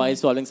 while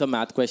solving some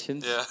math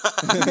questions. Yeah.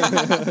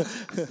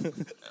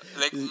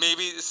 Like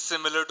maybe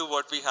similar to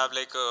what we have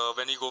like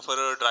when you go for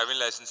a driving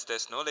license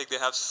test, no? Like they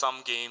have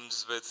some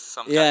games with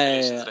some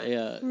calculations, right?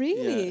 Yeah.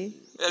 Really?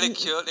 Yeah, like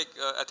here, like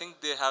I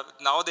think they have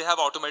now they have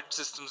automated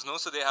systems, no?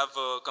 So they have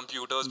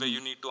computers where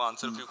you need to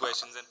answer a few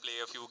questions and play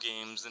a few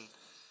games and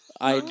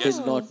I did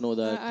Oh. not know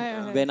that.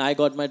 I- When I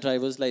got my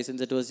driver's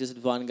license, it was just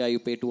one guy. You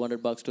pay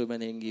 $200 to him,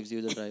 and he gives you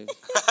the drive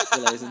the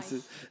license.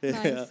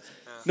 Nice. Yeah.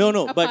 No,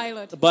 A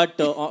pilot.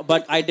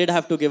 but I did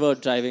have to give a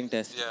driving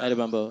test. Yeah. I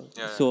remember.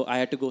 Yeah. So I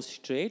had to go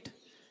straight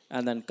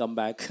and then come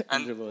back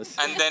and in reverse.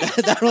 and then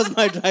That was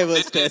my they,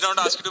 driver's they test. don't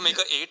ask you to make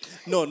a 8.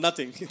 No,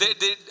 nothing.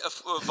 They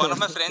one of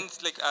my friends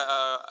like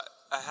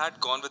I had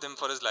gone with him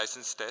for his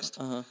license test.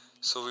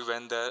 So we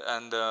went there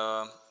and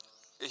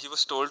he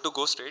was told to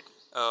go straight,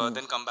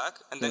 then come back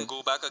and then go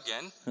back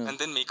again and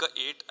then make a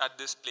 8 at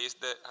this place.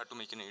 They had to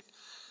make an 8.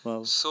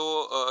 Wow. So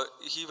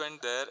he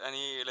went there and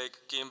he like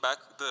came back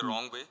the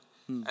wrong way.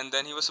 And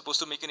then he was supposed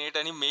to make an 8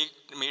 and he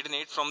made an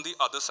 8 from the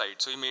other side.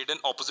 So he made an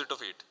opposite of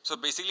 8. So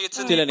basically it's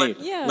Still an but, 8.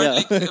 Yeah. But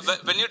Yeah.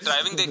 like when you're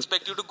driving, they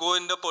expect you to go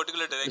in the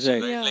particular direction,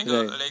 Right. right? Yeah. Like,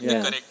 Right. like Yeah.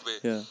 the correct way.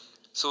 Yeah.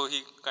 So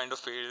he kind of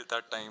failed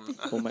that time.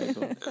 Oh my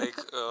god. like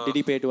Did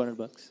he pay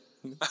 $200?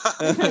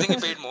 I think he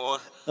paid more.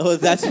 Oh,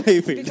 that's why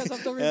he paid. Because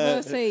of the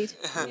reverse aid.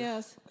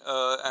 Yes.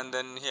 And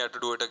then he had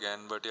to do it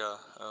again. But yeah,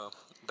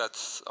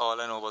 that's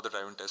all I know about the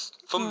driving test.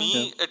 For me,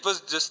 it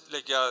was just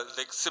like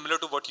like similar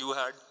to what you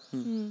had.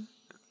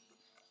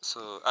 So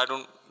I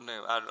don't know.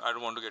 I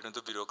don't want to get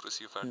into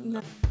bureaucracy of it.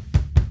 No.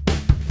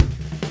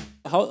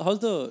 How's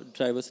the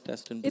driver's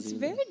test in It's Brazil?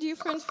 very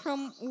different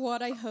from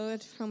what I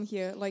heard from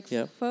here. Like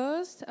Yeah.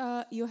 first,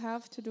 you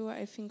have to do,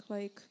 I think,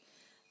 like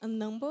a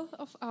number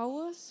of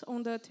hours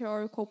on the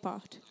theoretical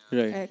part.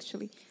 Right.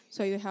 Actually,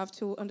 so you have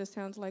to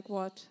understand like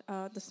what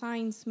the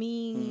signs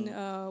mean,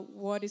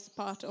 what is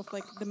part of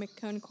like the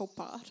mechanical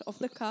part of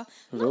the car.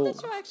 Not Oh.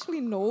 that you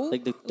actually know,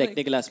 Like the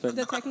technical aspect.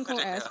 the technical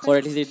aspect. Or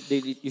at least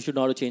you should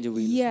know how to change a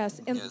wheel.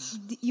 Yes, and Yes.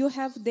 you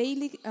have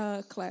daily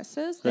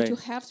classes that Right. you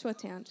have to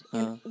attend.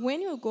 And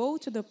when you go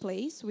to the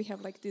place, we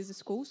have like these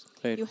schools,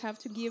 Right. you have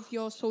to give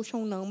your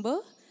social number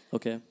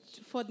Okay.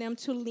 for them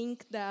to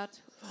link that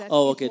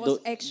Oh, it okay, was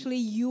actually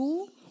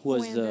you who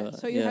was went there. the-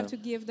 So you have yeah. to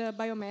give the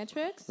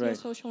biometrics, your Right.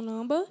 social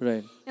number,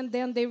 Right. and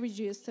then they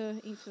register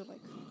into like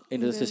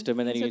Into the system,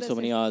 and then you into need the so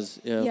many system. hours.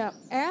 Yeah. Yeah.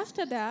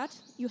 After that,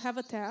 you have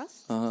a test.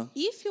 Uh-huh.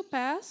 If you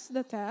pass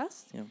the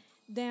test, Yeah.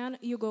 then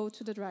you go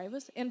to the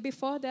drivers. And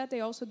before that, they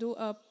also do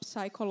a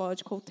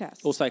psychological test.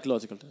 Oh,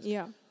 psychological test.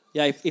 Yeah.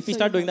 Yeah, if we So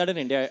start you doing have- that in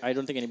India, I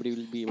don't think anybody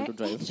will be able to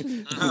drive.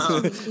 Actually,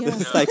 yeah.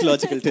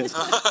 Psychological test.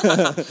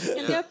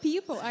 And there are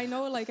people I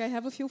know, like I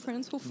have a few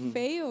friends who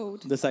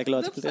failed The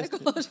psychological the test.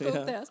 psychological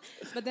Yeah. test.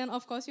 But then,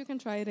 of course, you can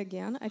try it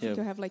again. I think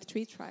Yeah. you have like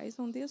 3 tries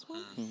on this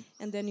one,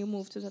 and then you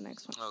move to the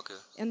next one. Okay.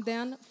 And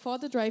then for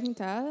the driving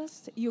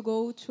test, you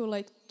go to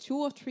like 2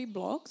 or 3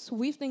 blocks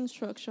with the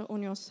instructor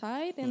on your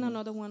side and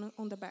another one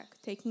on the back,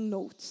 taking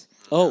notes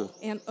Oh,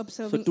 and so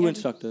observing. 2 every-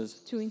 instructors.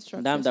 2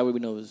 instructors. Damn, that would be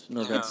nervous.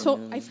 So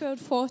I failed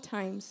 4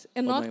 times,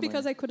 and Oh not my,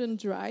 because my. I couldn't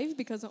drive,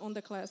 because on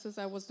the classes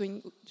I was doing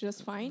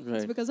just fine. It's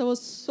Right. because I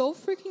was so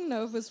freaking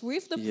nervous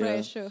with the Yeah.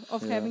 pressure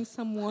of Yeah. having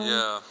someone.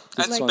 Yeah, Just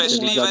and like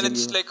especially constantly when judging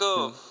it's you. like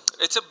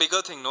it's a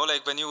bigger thing, no?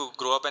 Like when you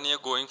grow up and you're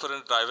going for a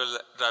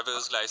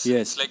driver's license,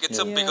 Yes, like it's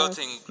yeah. a bigger Yes.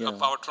 thing Yeah.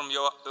 apart from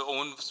your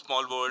own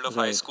small world of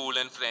high Right. school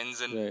and friends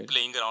and Right.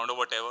 playing around or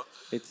whatever.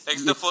 It's- Like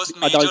it's the it's first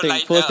major adulting,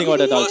 life, first thing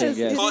about It adulting, is,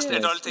 yes. first it is,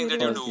 adult thing it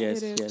that you is, do. Yes,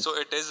 it is. yes. So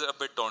it is a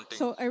bit daunting.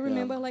 So I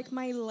remember like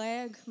my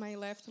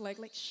left leg,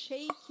 like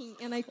shaking,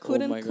 and I Oh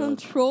couldn't my God.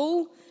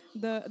 control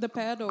the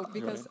pedal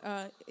because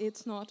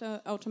it's not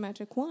an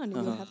automatic one.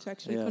 You have to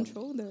actually Yeah.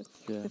 control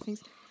Yeah. the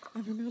things. I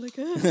remember like,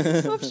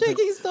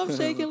 stop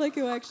shaking, like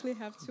you actually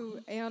have to.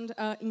 And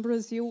in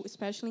Brazil,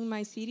 especially in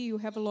my city, you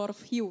have a lot of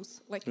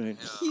hills, like Right.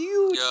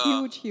 huge, Yeah.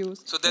 huge hills.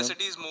 So their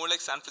city is more like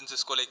San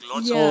Francisco, like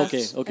lots Yeah. Oh, of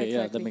okay, okay, yeah,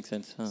 that exactly. makes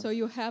sense. Huh. So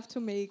you have to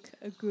make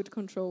a good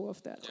control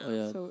of that. Oh,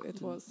 yeah. So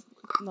it was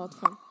not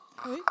fun.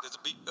 there's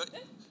a big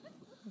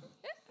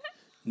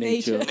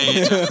Nature.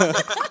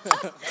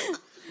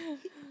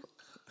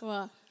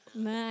 Wow,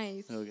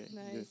 nice. Okay,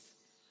 nice.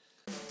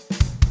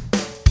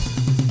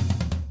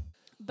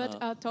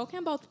 But talking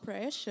about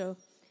pressure,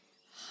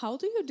 how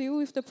do you deal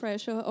with the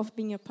pressure of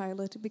being a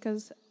pilot?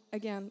 Because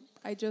again,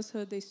 I just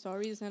heard the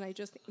stories and I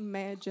just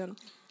imagine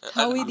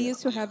how it is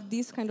to have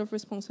this kind of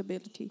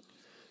responsibility.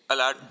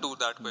 I'll add to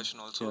that question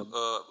also.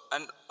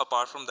 And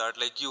apart from that,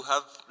 like you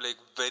have like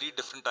very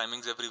different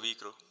timings every week,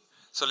 bro.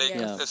 So like,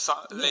 Yes.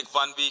 like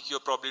 1 week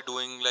you're probably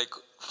doing like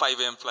 5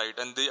 a.m. flight,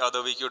 and the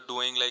other week you're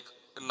doing like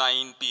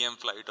 9 p.m.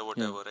 flight or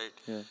whatever, right?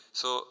 Yeah.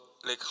 So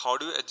like, how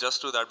do you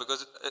adjust to that?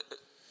 Because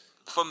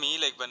for me,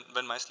 like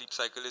when my sleep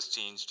cycle is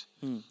changed,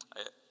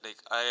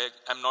 I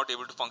am not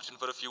able to function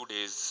for a few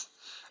days.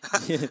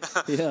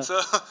 Yeah.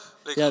 So,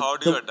 like, Yeah, how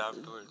do you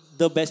adapt to it?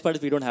 the best part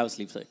is we don't have a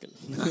sleep cycle.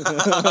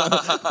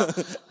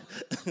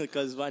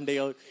 Because one day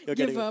you're Give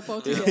getting up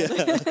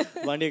altogether.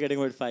 one day you're getting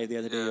about 5, the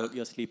other day Yeah.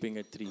 you're sleeping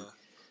at 3.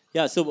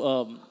 Yeah.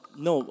 So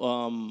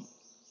no,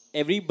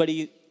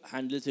 everybody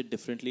handles it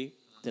differently.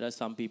 There are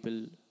some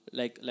people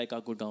like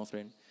our Gurgaon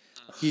friend.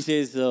 He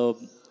says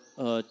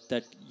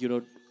that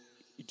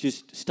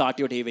just start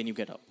your day when you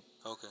get up.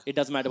 Okay. It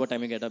doesn't matter what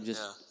time you get up.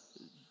 Just Yeah.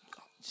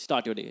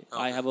 start your day.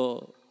 I Okay. have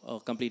a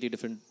completely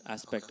different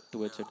aspect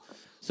towards it.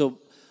 So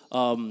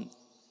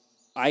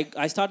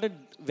I started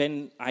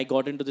when I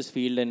got into this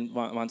field, and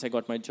once I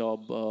got my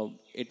job,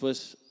 it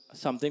was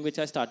something which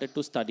I started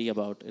to study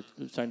about.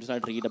 Trying to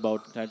start read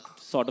about that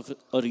sort of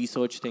a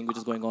research thing which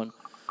is going on,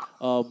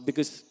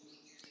 because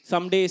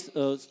some days,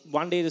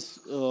 one day this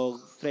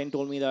friend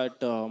told me that.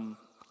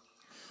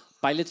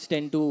 Pilots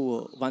tend to,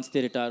 once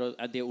they retire or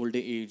at their older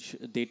age,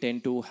 they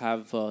tend to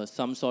have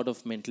some sort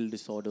of mental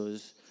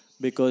disorders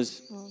because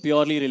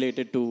purely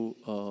related to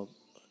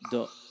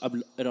the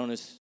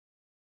erroneous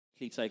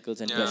sleep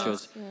cycles and Yeah.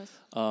 pressures. Yes.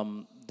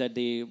 That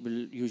they will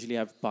usually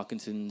have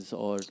Parkinson's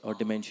or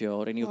dementia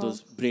or any of Wow.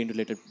 those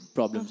brain-related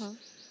problems.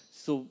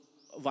 So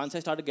once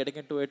I started getting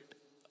into it,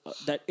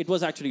 that it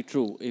was actually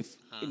true. If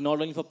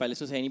not only for pilots,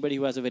 for anybody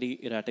who has a very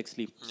erratic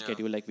sleep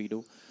schedule like we do,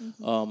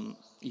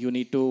 you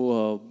need to.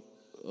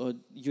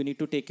 You need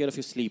to take care of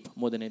your sleep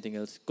more than anything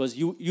else, because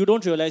you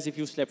don't realize if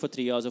you slept for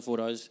 3 hours or 4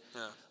 hours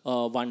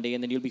one day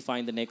and then you'll be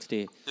fine the next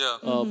day.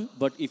 Yeah.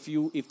 But if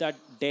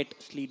that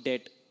sleep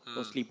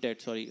debt,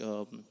 sorry,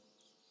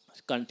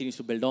 continues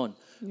to build on,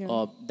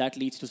 Yeah.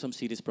 that leads to some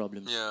serious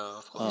problems. Yeah,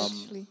 of course.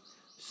 Actually.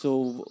 So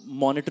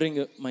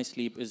monitoring my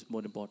sleep is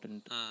more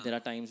important. There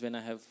are times when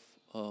I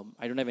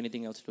don't have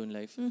anything else to do in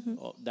life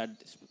that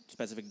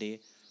specific day,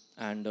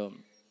 and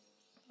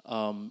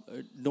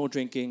no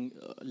drinking,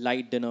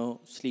 light dinner,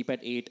 sleep at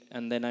 8,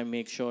 and then I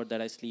make sure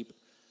that I sleep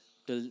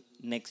till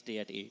next day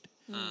at 8.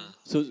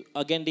 So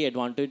again, the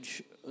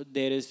advantage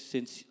there is,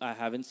 since I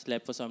haven't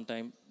slept for some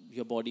time,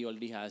 your body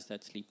already has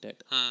that sleep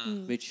debt,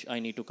 which I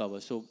need to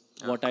cover. So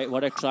what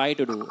I try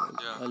to do,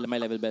 my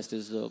level best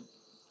is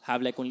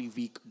have like only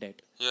week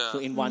debt. Yeah. So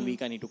in 1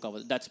 week I need to cover.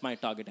 That's my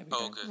target every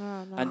time. Okay.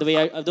 Ah, And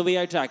the way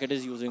I track it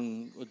is using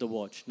the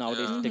watch.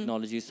 Nowadays,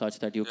 technology is such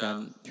that you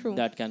can True.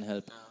 that can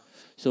help.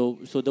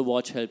 So the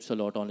watch helps a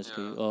lot,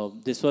 honestly.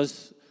 This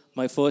was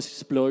my first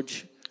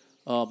splurge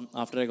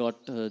after I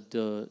got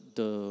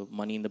the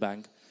money in the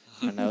bank,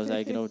 and I was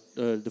like,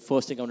 the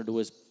first thing I want to do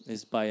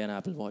is buy an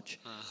Apple Watch.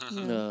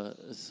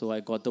 So I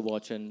got the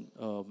watch and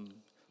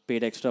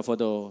paid extra for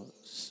the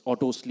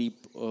auto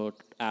sleep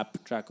app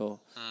tracker,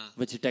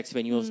 which detects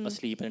when you're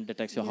asleep and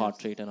detects your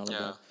heart rate and all of Yeah.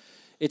 that.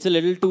 It's a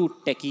little too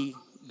techie,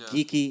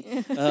 geeky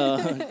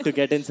to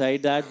get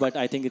inside that, but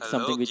I think it's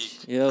Hello, something which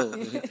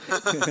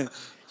geek.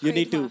 you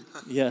need to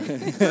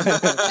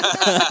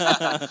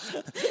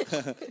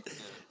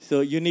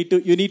So you need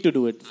to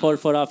do it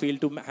for our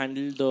field to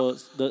handle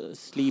the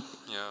sleep.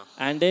 Yeah.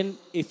 And then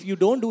if you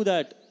don't do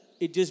that,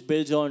 it just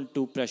builds on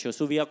to pressure.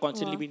 So we are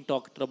constantly Wow. being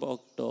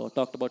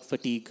talked about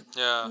fatigue.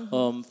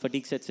 Yeah.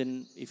 Fatigue sets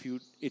in if you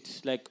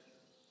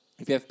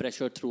have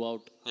pressure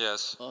throughout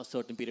Yes. a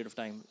certain period of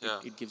time,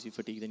 Yeah. it gives you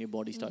fatigue. Then your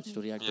body starts to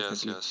react Yes.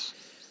 differently. Yes.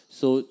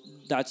 So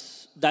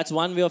that's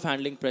one way of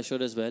handling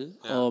pressure as well.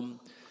 Yeah.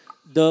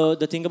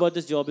 The thing about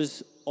this job is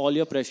all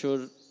your pressure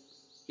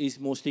is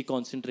mostly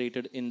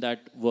concentrated in that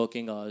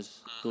working hours,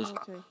 those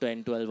Okay.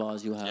 10, 12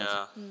 hours you have.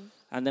 Yeah.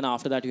 And then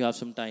after that, you have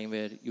some time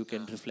where you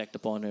can reflect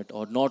upon it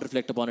or not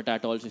reflect upon it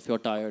at all if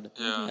you're tired.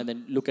 Yeah. And then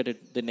look at it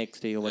the next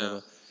day or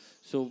whatever.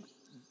 So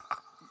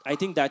I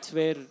think that's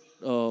where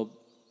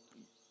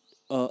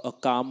a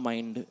calm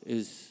mind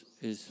is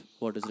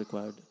what is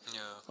required.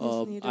 Yeah.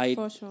 It's needed I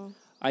for sure.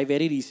 I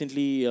very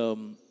recently,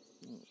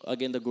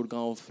 again, the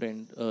Gurgaon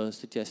friend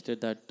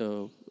suggested that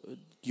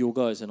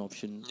yoga is an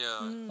option.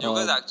 Yeah.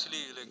 Yoga is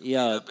actually like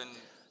yeah. I've been.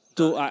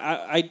 So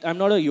I'm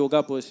not a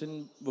yoga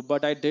person,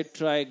 but I did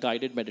try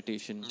guided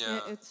meditation.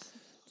 Yeah. It's so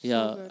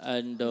Yeah, good.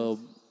 and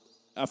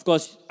of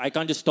course, I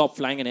can't just stop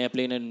flying an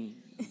airplane and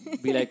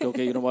be like,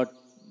 okay, you know what,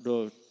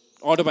 the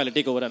autopilot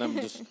take over, and I'm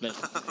just like,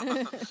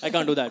 I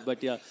can't do that.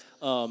 But yeah,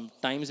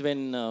 times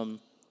when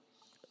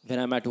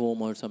I'm at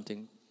home or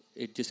something,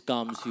 it just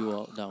calms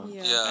you down.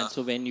 Yeah. Yeah. And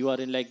so when you are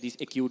in like these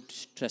acute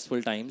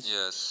stressful times,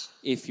 Yes.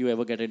 if you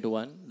ever get into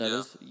one, that Yeah.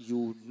 is,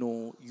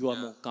 you are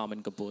more calm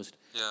and composed.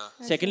 Yeah.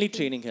 Secondly,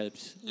 training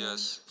helps.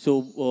 Yes. So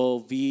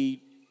we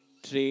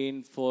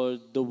train for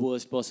the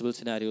worst possible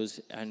scenarios,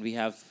 and we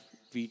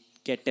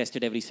get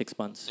tested every 6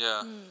 months.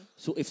 Yeah.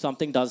 So if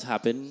something does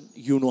happen,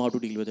 you know how to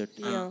deal with it.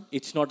 Yeah.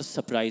 It's not a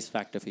surprise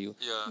factor for you.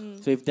 Yeah.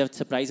 So if that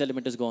surprise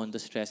element is gone, the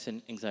stress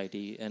and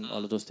anxiety and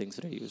all of those things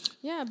reduce.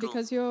 Yeah,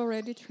 because you're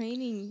already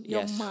training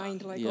your Yes.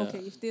 mind. Like, Yeah. okay,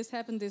 if this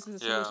happened, this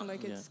is the Yeah. solution.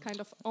 Like, it's kind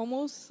of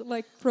almost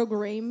like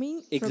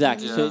programming.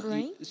 Exactly. Programming So, your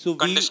brain. so we,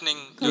 Conditioning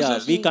yeah,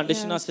 yourself. we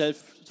condition Yes.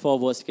 ourselves for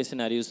worst case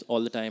scenarios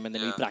all the time, and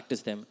then we Yeah.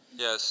 practice them.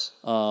 Yes.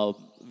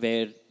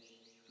 Where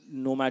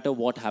no matter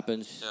what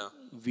happens, Yeah.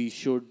 we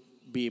should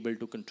be able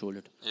to control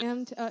it.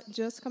 And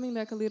just coming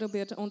back a little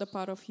bit on the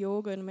part of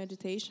yoga and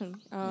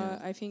meditation,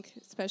 I think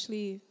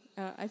especially,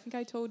 I think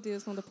I told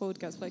this on the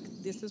podcast, like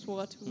this is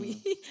what we,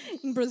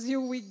 in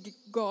Brazil, we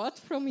got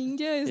from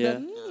India, is Yeah.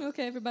 that,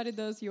 okay, everybody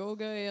does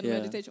yoga and Yeah.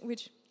 meditation,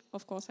 which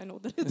of course I know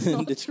that it's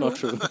not It's true. not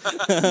true.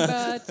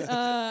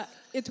 But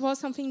it was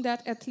something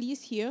that at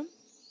least here,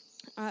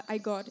 I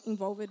got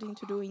involved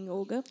into doing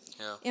yoga.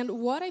 Yeah. And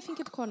what I think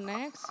it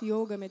connects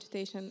yoga,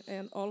 meditation,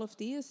 and all of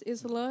this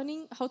is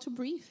learning how to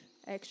breathe,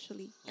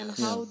 actually, and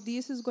how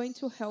this is going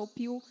to help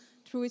you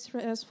through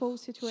stressful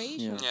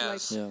situations.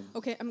 Yes. Like, Yeah.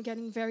 okay, I'm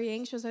getting very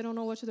anxious. I don't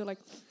know what to do. Like,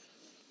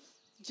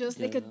 just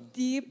take a Yeah.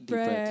 deep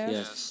breath, breath,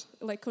 yes.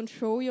 like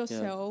control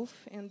yourself,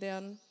 and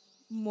then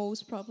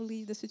most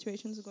probably the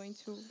situation is going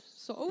to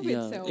solve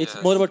Yeah, itself. it's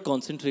Yes. more about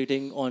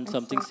concentrating on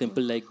something Exactly.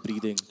 simple like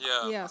breathing.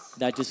 Yeah. Yes.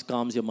 That just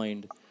calms your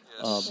mind.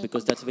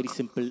 Because that's a very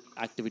simple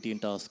activity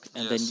and task,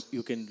 and then Yes.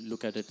 you can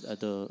look at it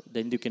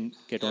then you can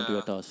get onto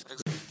your Yeah. task.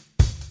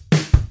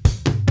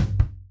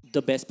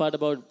 The best part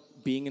about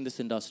being in this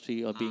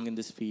industry or being in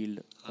this field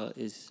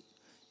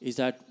is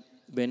that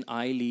when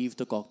I leave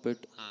the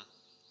cockpit,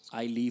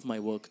 I leave my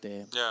work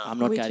there. Yeah. I'm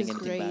not Which carrying is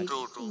anything great. back.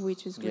 True, true.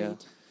 Which is Yeah.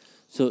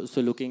 great.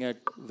 So looking at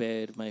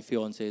where my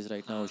fiance is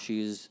right now,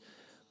 she's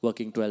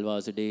working 12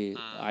 hours a day.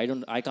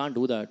 I can't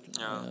do that.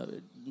 Yeah.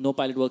 No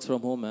pilot works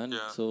from home, man.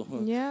 Yeah. So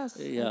Yes,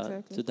 yeah.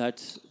 exactly. So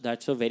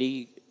that's a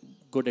very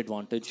good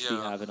advantage we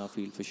Yeah. have in our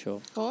field for sure.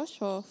 For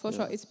sure.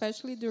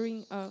 Especially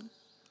during,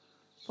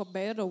 for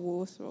better or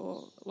worse,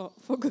 or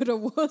for good or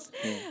worse,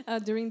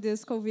 during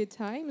this COVID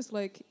times,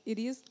 like it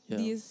is Yeah.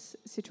 this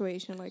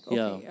situation, like,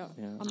 Yeah, okay,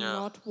 yeah. I'm Yeah.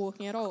 not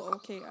working at all.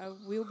 Okay, I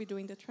will be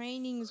doing the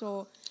trainings,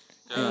 or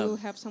I Yeah. will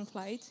have some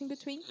flights in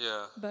between,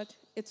 Yeah. but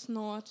it's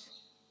not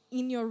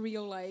in your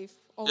real life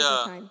all Yeah.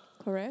 the time,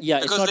 correct? Yeah,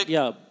 it's Because, not. like,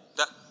 Yeah,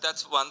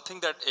 That's one thing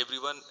that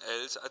everyone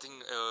else, I think,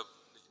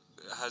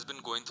 has been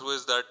going through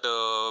is that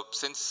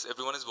since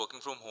everyone is working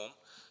from home,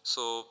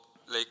 so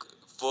like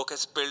work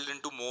has spilled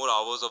into more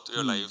hours of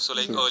your life. So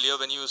like earlier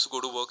when you used to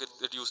go to work,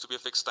 it used to be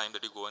a fixed time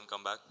that you go and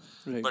come back.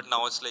 Right. But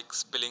now it's like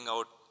spilling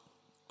out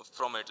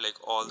from it like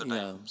all the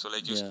time. Yeah, So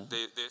like yeah.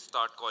 they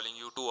start calling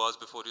you 2 hours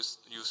before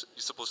you're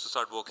supposed to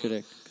start working.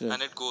 Correct.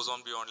 And it goes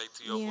on beyond like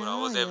 3 or 4 Yeah,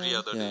 hours every yeah.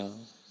 other day.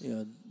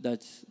 Yeah.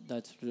 That's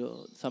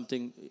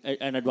something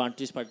an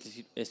advantage,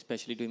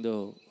 especially during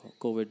the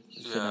COVID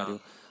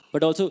scenario.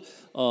 But also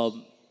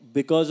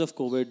because of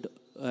COVID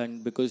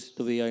and because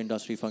the way our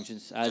industry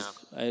functions, as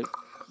I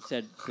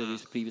said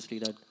previously,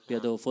 that we are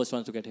the first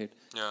ones to get hit.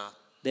 Yeah.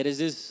 There is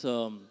this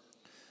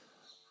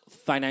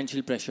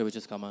financial pressure which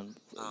has come on.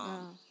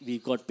 We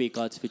got pay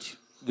cuts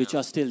which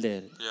are still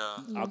there.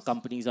 Yeah. Our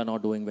companies are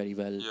not doing very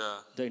well. Yeah.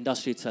 The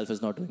industry itself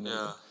is not doing very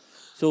Yeah. well.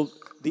 So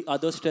the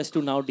other stress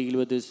to now deal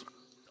with is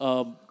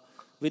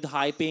with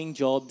high-paying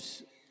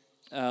jobs.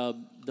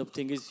 The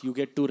thing is, you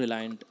get too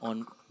reliant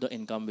on the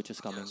income which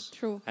is coming.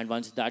 True. And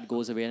once that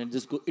goes away, and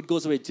it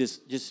goes away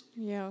just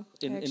Yeah.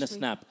 in a actually.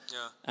 snap.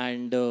 Yeah.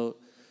 And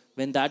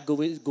when that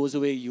goes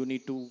away, you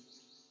need to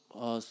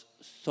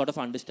sort of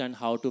understand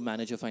how to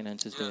manage your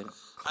finances Yeah. there.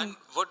 And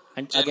what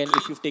And again,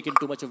 generally- if you've taken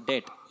too much of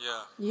debt,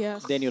 yeah.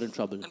 Yes. then you're in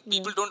trouble. And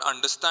people don't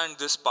understand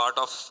this part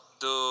of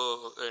the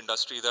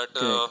industry that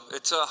Correct.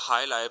 it's a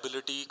high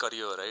liability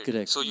career, right?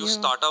 Correct. So you Yeah.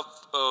 start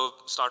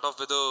off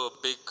with a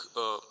big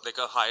like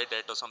a high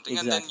debt or something,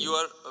 and then Exactly. you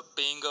are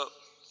paying a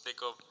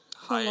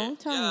For a high long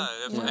time.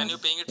 yeah, and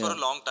you're paying it for a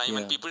Yeah. long time,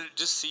 and Yeah. people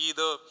just see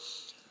the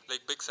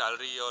like big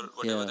salary or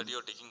whatever Yeah. that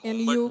you're taking And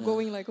home, you but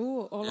going like,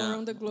 oh, all Yeah.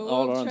 around the globe,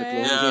 All around the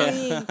globe,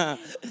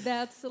 traveling.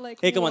 That's like.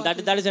 Hey, come on,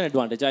 what that is an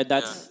advantage.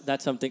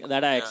 That's something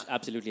that I Yeah.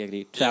 absolutely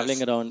agree.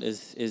 Traveling around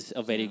is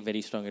a very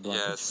very strong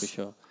advantage Yes. for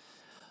sure.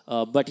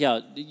 But yeah,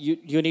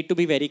 you need to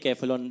be very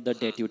careful on the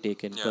debt you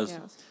take in, Yeah. because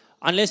Yes.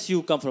 unless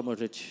you come from a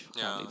rich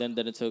Yeah. family,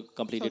 then it's a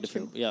completely So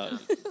different. true. Yeah,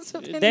 So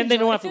then they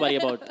don't enjoy. have to worry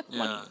about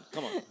money. Yeah.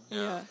 Come on.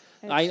 Yeah.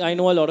 I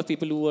know a lot of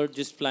people who are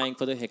just flying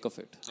for the heck of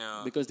it,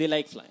 Yeah. because they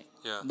like flying,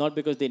 Yeah. not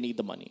because they need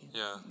the money.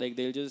 Yeah. Like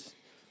they'll just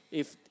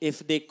if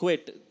they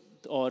quit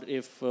or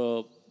if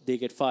they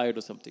get fired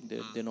or something,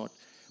 they're not.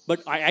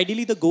 But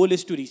ideally, the goal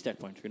is to reach that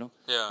point,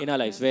 Yeah. in our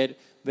lives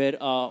where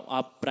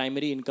our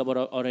primary income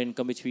or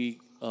income which we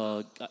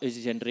is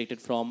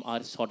generated from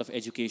our sort of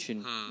education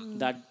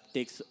that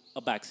takes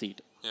a back seat,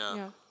 yeah.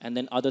 Yeah. and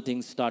then other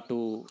things start to.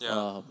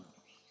 Yeah.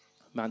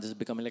 Man, this is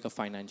becoming like a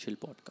financial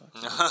podcast.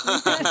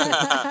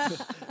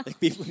 Like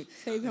people,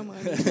 Save your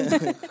money.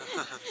 The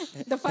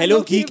hello,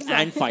 final geek tips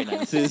and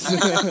finances.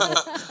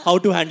 How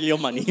to handle your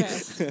money.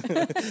 Yes.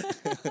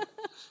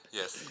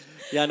 Yes.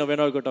 Yeah, no, we're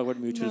not going to talk about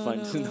mutual No,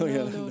 funds. no,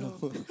 yeah,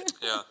 no.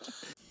 Yeah.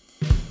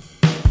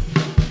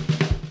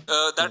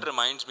 That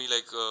reminds me,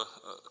 like,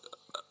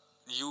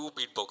 you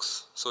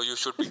beatbox, so you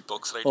should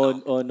beatbox right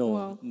now. Oh no,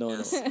 Wow. no,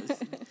 Yes. no.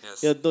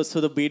 Yes. Yeah, so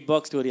the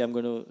beatbox story, I'm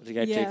going to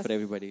reiterate Yes. for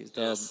everybody.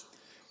 Yes.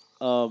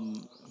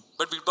 Um,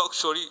 But beatbox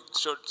story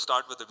should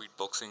start with a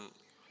beatboxing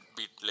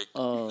beat, like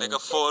Oh. like a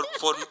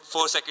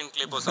 4 second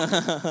clip or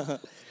something.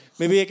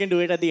 maybe I can do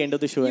it at the end of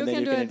the show, You and then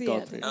can you do can it at the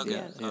end. incorporate. At the Okay.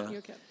 end. Yeah.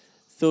 You can.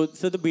 So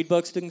the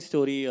beatboxing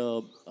story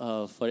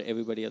for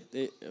everybody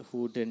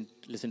who didn't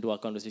listen to our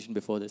conversation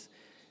before this,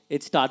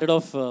 it started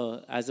off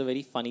as a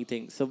very funny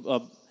thing.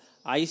 So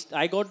I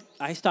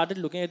started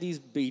looking at these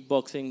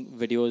beatboxing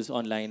videos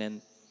online,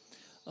 and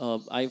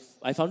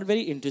I found it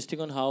very interesting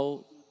on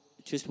how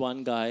just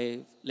one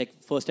guy, like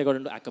first I got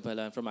into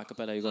acapella, and from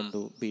acapella I got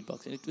into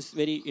beatboxing. It was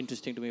very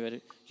interesting to me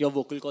where your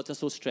vocal cords are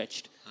so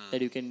stretched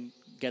that you can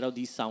get out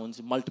these sounds,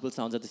 multiple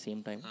sounds at the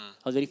same time.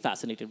 I was very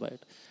fascinated by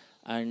it.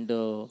 And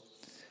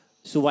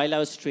so while I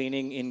was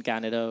training in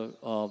Canada,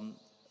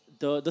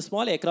 the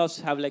small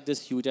aircrafts have like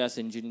this huge ass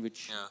engine,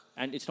 which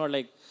and it's not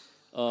like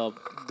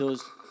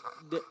those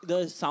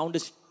the sound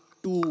is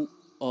too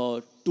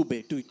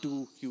big,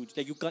 too huge.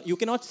 Like you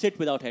cannot sit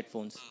without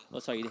headphones.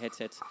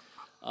 Headsets.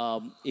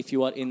 If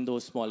you are in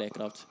those small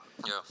aircrafts.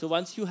 Yeah. So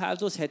once you have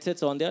those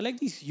headsets on, they're like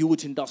these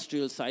huge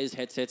industrial sized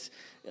headsets.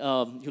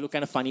 You look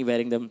kind of funny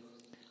wearing them.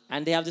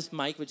 And they have this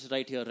mic which is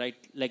right here, right?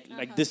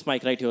 Like this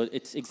mic right here.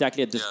 It's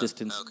exactly at this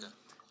distance. Okay.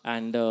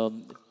 And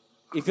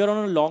if you're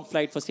on a long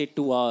flight for say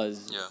 2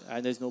 hours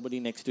and there's nobody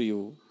next to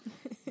you,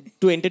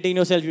 to entertain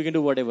yourself you can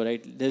do whatever,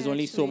 right? There's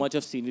only so much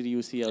of scenery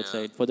you see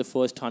outside. For the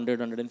first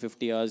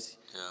 150 hours,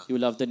 you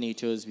love the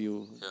nature's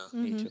view.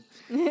 Nature.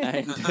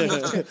 And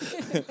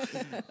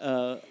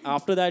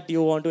after that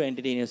you want to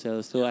entertain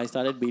yourself. So I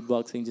started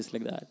beatboxing just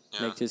like that.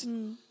 Like just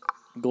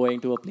going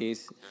to a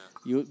place.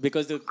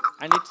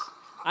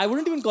 I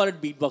wouldn't even call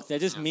it beatboxing.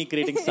 It's just me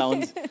creating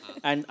sounds.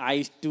 And I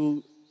used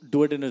to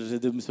do it in a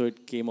rhythm, so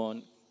it came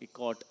on, it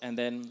caught, and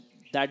then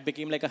that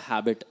became like a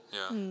habit.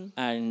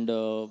 And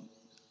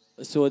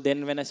so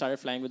then when I started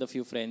flying with a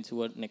few friends who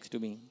were next to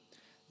me,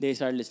 they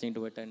started listening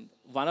to it, and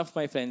one of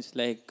my friends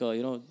like,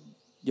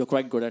 you're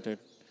quite good at it.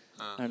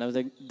 And I was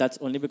like, that's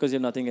only because you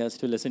have nothing else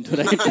to listen to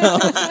right now.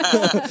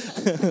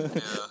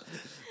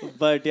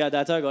 But yeah,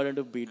 that's how I got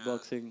into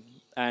beatboxing.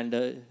 And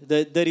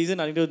the reason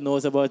Anirudh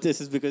knows about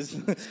this is because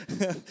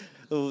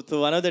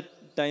so one of the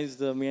times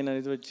me and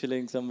Anirudh were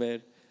chilling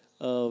somewhere,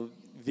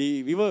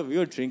 we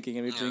were drinking,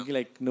 and we were drinking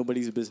like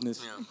nobody's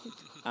business.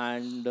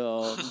 And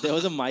there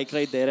was a mic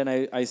right there, and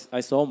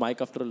I saw a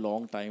mic after a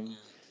long time.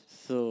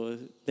 So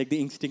like the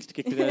instincts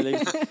kicked in,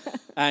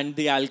 and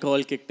the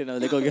alcohol kicked in. I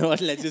was like, okay, you know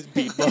what? Let's just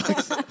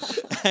beatbox.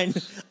 And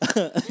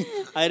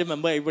I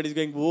remember everybody's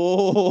going,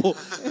 whoa,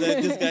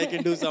 this guy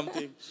can do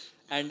something.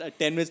 And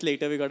 10 minutes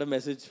later, we got a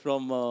message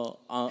from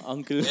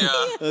uncle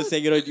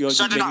saying, you're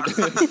just making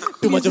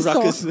too much of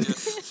ruckus.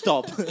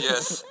 Stop.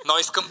 Yes,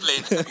 noise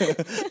complaint.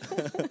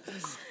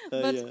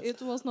 But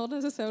it was not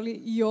necessarily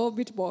your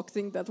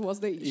beatboxing that was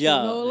the issue.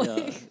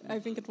 I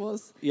think it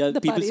was the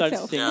people party started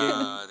itself. singing,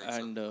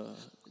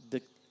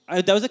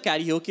 and there was a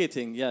karaoke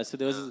thing. Yeah, so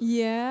there was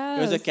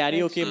a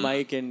karaoke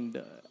mic,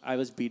 and I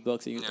was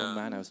beatboxing. Oh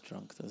man, I was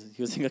drunk. So I was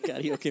using a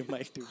karaoke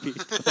mic to beat.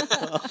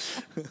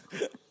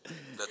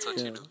 That's what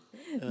you do.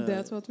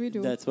 That's what we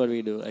do. That's what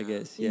we do, I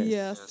guess.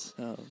 Yes.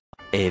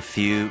 A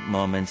few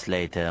moments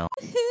later.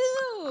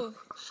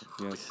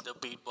 Yes. The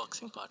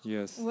beatboxing part.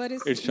 Yes. What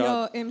is It's your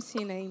sharp.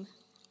 MC name?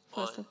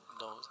 First of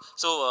No.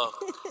 So,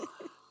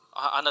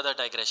 another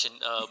digression.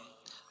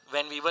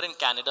 When we were in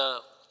Canada,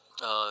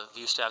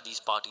 we used to have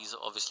these parties,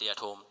 obviously, at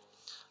home.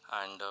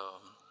 And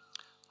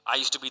I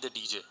used to be the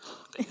DJ.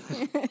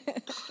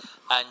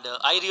 And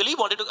I really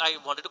wanted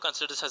to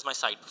consider this as my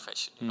side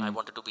profession. I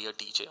wanted to be a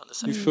DJ on the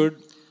side. You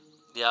should.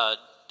 Yeah.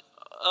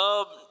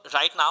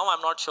 Right now,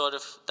 I'm not sure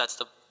if that's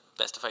the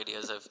best of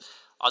ideas. I've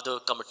other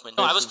commitment.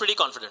 No, I was pretty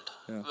confident.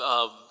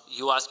 Yeah.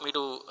 You asked me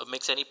to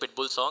mix any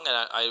Pitbull song, and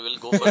I will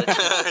go for it.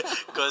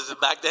 Because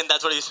back then,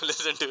 that's what I used to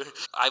listen to.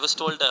 I was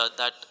told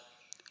that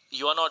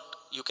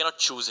you cannot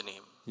choose a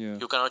name. Yeah.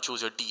 You cannot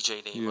choose your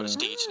DJ name or a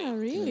stage name.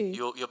 Really?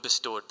 You're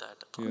bestowed that.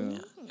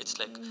 Yeah. It's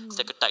like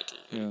a title.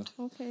 Yeah. Right?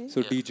 Okay.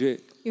 So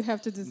DJ. You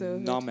have to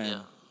deserve Nah, it.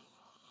 man.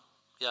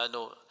 Yeah,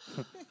 no.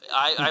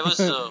 I was...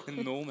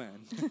 No, man.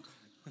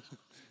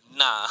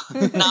 Nah,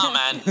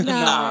 man.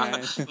 Nah.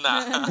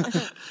 Nah.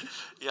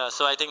 Yeah,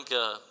 so I think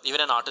even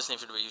an artist name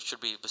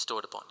should be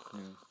bestowed upon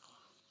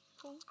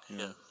you.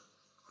 Yeah.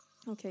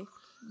 Okay.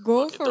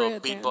 Go Okay, for the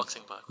it. then.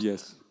 beatboxing part.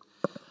 Yes.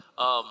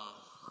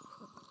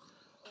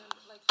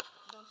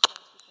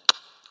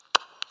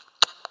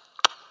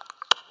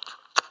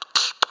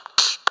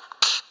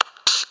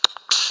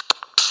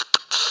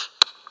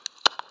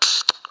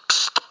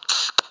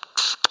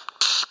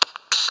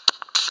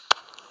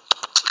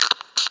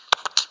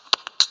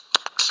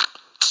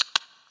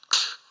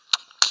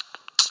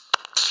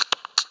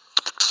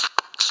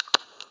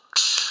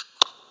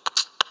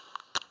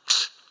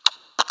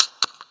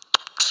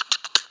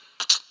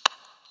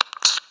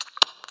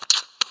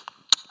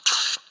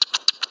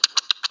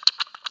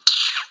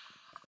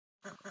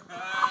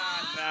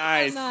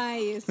 Nice.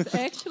 Nice.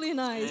 Actually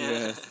nice.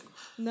 Yes.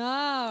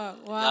 Nah.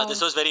 Wow. Yeah,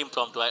 this was very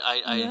impromptu.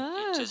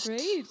 Yeah, it just,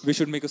 great. We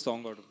should make a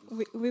song out of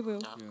this. We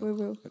will. We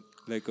will.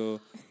 Like a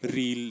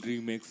reel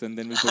remix, and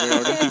then we put it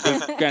out, and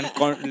people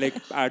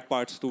can add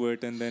parts to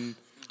it, and then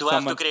Do I have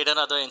to someone. create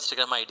another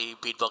Instagram ID,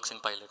 beatboxing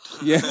pilot?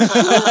 Yeah.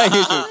 Oh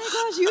my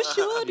gosh, you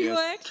should. You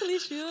Yes. actually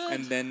should.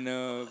 And then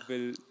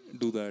we'll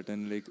do that,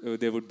 and like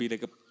there would be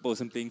like a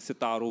person playing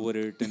sitar over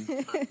it,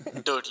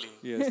 and Totally.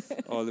 yes,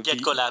 all the Get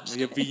collabs.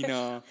 yeah,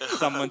 veena,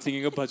 someone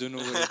singing a bhajan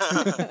over it,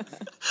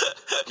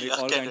 like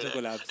all can kinds do of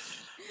that.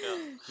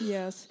 collabs.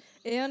 Yes.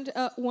 And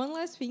one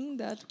last thing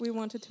that we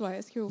wanted to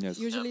ask you. Yes.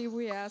 Usually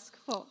we ask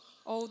for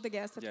all the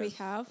guests that we Yes.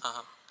 have.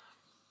 Uh-huh.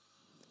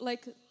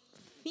 Like,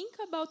 think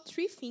about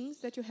 3 things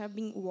that you have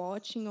been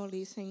watching or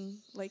listening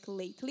like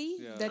lately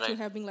Yeah. that you Right.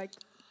 have been like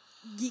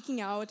geeking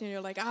out and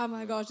you're like, oh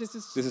my gosh, this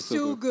is so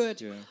so good."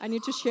 good. Yeah. I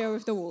need to share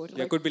with the world. Yeah,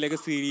 Like, could be like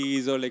a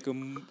series or like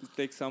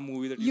like some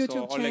movie that you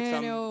YouTube saw, or like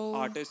some channel.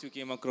 artist you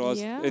came across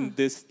Yeah. in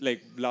this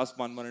like last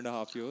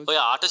 1.5 years. Oh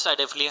yeah, artist, I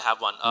definitely have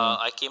one.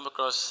 I came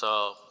across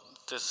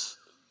this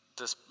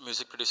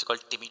music producer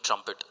called Timmy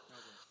Trumpet.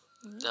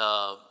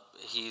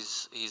 He's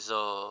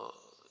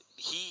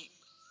he.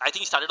 I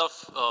think he started off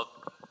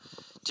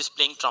just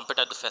playing trumpet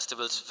at the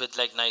festivals with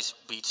like nice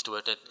beats to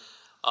it.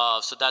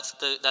 So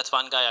that's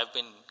one guy I've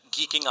been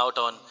geeking out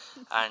on,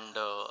 and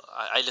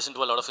I listen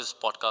to a lot of his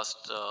podcast.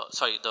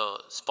 The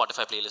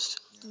Spotify playlist.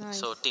 Nice.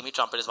 So Timmy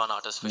Trumpet is one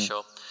artist for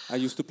sure. I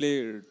used to play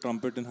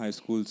trumpet in high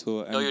school,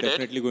 so I'm you did?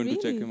 definitely going to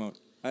check Really? him out.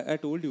 I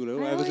told you, right?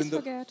 I I was always in the.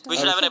 forget. We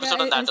should have an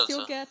episode on that I still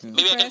also. get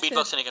Maybe I can impressed.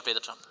 beatbox and you can play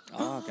the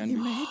trumpet. Can be.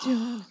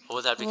 Imagine.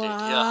 Oh, that'd be great.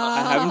 Wow. Yeah.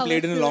 I haven't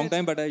played in let's a do long it.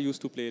 time, but I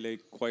used to play like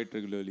quite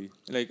regularly.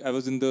 Like I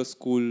was in the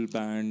school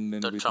band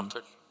and The everything.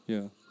 trumpet.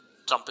 Yeah.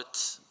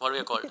 Trumpets. What are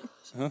we called?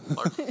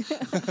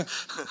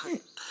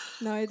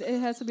 No, it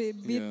has to be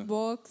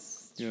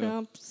beatbox, Yeah.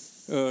 trumps.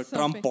 Trump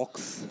something.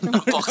 box.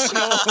 Box.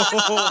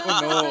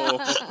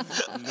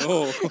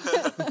 No.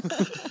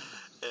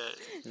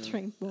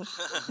 Trump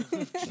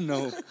box.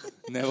 No.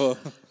 Never.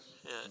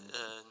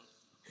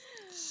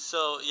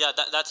 So yeah,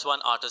 that's one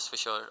artist for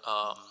sure.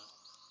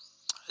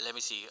 Let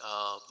me see.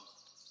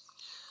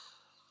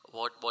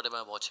 What am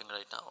I watching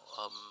right now?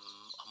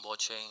 I'm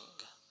watching.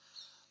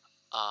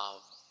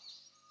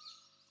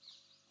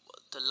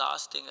 The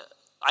last thing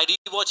I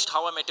rewatched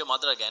How I Met Your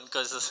Mother again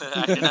because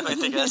I didn't have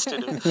anything else to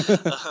do.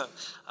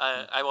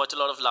 I watched a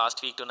lot of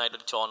Last Week Tonight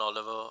with John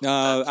Oliver.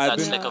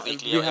 That's like a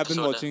weekly we have episode.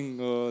 been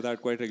watching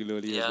that quite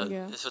regularly Yeah. as well.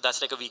 Yeah. So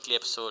that's like a weekly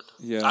episode.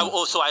 Yeah. I'm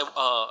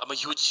a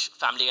huge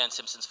Family Guy and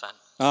Simpsons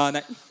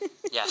fan.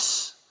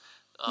 Yes.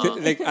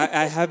 Like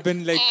I have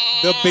been like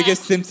the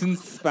biggest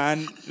Simpsons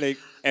fan like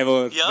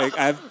ever. Yeah. Like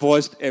I've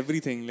watched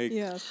everything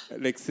Yes.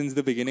 like since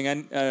the beginning,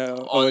 and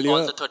All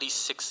earlier. the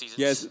 36 seasons.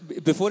 Yes,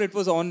 before it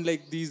was on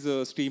like these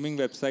streaming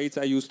websites,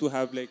 I used to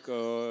have like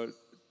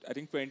I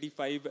think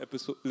 25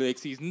 like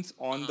seasons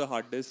on the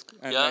hard disk,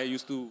 and Yeah. I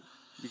used to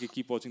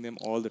keep watching them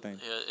all the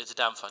time. Yeah, it's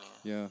damn funny.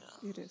 Yeah.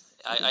 It is.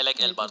 I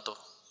like El Barto.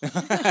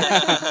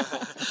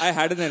 I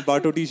had an El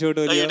Barto T-shirt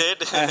earlier. you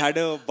did? I had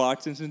a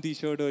Bart Simpson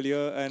T-shirt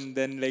earlier, and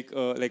then like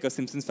a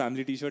Simpsons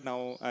Family T-shirt.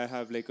 Now I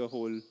have like a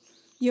whole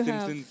You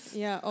Simpsons, have,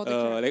 yeah, all the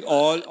like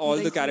characters. all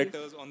They the sleeve.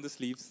 characters on the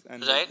sleeves,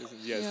 and Right?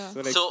 yes. Yeah.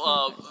 So like So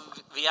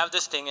we have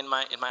this thing in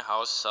my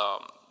house.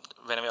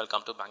 Whenever I'll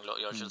come to Bangalore,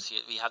 you shall see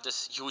it. We have this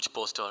huge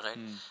poster, right?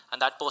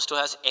 And that poster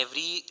has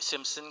every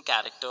Simpson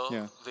character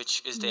Yeah.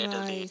 which is there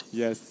till date. Nice.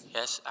 yes,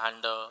 Yes,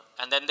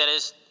 and then there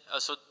is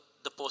so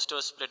the poster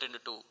is split into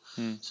two.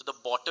 So the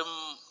bottom,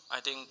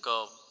 I think,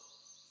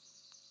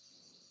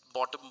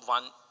 bottom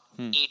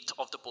 1/8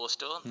 of the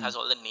poster has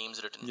all the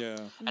names written. yeah.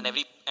 And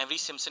every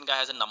Simpson guy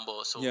has a number.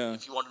 So Yeah.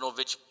 if you want to know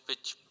which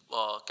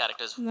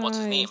characters, what's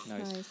his name?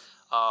 Nice.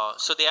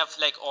 So they have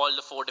like all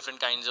the 4 different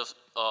kinds of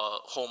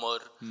Homer,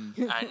 and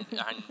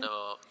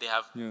they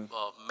have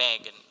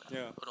Meg and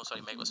Yeah. oh no,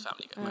 sorry, Meg was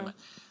Family Guy. my bad.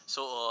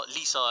 So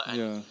Lisa and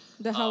Yeah.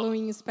 The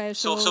Halloween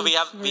special. so we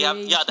have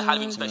the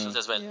Halloween specials Yeah.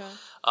 as well.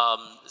 Yeah.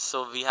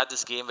 So we had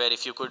this game where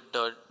if you could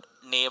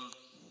name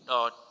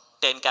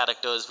 10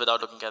 characters without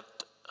looking at,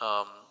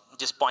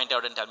 just point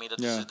out and tell me that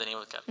this Yeah. is the name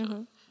of the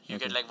character. You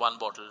get like 1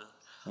 bottle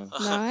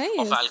Nice.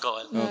 of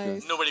alcohol.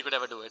 Nice. Nobody could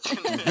ever do it.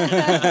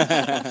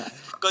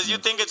 Because you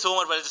think it's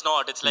Homer, but it's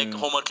not. It's like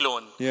Homer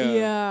clone. Yeah.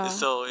 Yeah.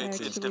 So it's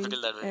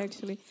difficult that way.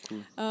 Actually,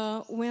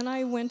 when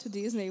I went to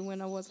Disney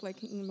when I was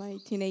like in my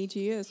teenage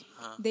years,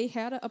 they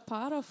had a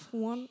part of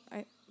one.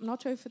 I'm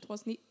not sure if it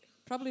was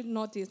probably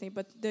not Disney,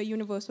 but the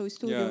Universal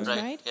Studios,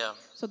 Right, right? yeah.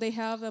 So they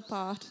have a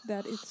part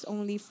that it's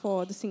only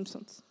for The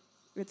Simpsons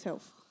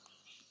itself.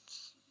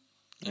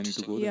 I need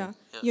to go Yeah. there.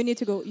 Yeah. You need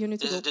to go. You need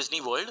to This go. is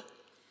Disney World?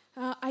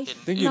 I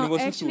think no,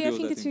 Universal actually, I Studios,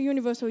 think I it's think.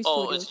 Universal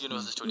Oh, Studios. it's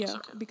Universal Studios, Yeah,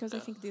 okay. because I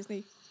Yeah. think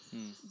Disney,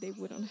 they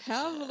wouldn't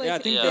have. Like, Yeah, I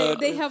think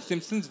they have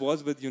Simpsons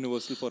was with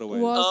Universal for a while.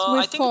 was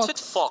I with think Fox.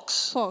 it's with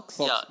Fox. Fox.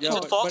 Yeah, Yeah, it's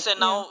with but- Fox, and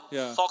now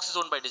yeah. Fox is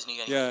owned by Disney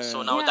anyway. Yeah, yeah, So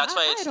yeah. now Yeah, that's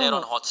why I it's don't there know.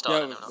 on Hotstar. Yeah, I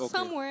don't know. okay.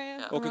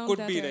 Somewhere. Okay, around could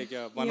that be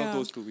area. like one of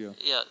those two. Yeah.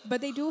 Yeah, But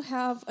they do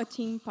have a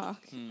theme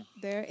park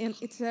there, and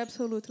it's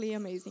absolutely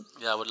amazing.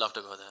 yeah, I would love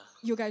to go there.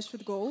 You guys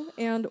should go.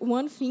 And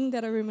one thing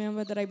that I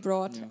remember that I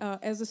brought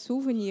as a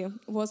souvenir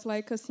was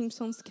like a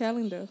Simpsons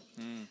calendar.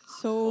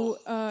 So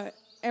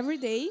every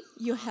day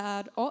you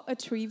had or a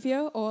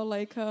trivia or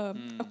like a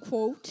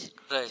quote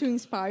Right. to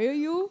inspire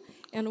you.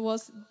 and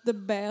was the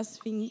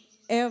best thing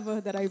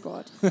ever that I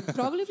bought.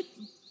 Probably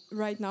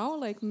right now,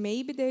 like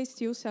maybe they're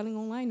still selling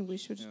online. We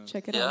should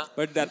check it Yeah. out.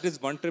 But that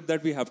is one trip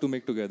that we have to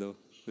make together.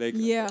 Like,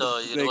 Yeah. The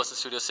like- Universal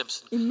Studios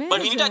Simpson. But we need to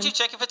Imagine. actually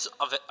check if it's.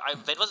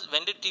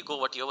 When did you go?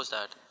 What year was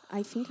that?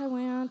 I think I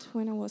went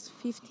when I was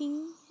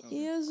 15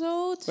 years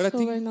old. But I so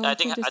think- right now I I'm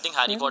think Harry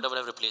 27. Potter would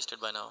have replaced it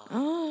by now.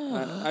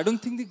 I don't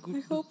think they I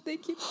go. hope they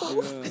keep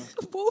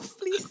both. Both,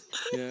 please.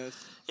 Yes.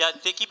 Yeah,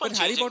 they keep on But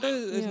Harry changing. Potter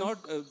right? is Yeah. not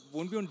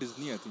won't be on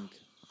Disney, I think.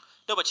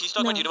 No, but she's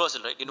talking about No.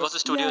 Universal, right? Universal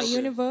Studios. Yeah,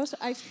 Universal.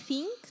 I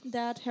think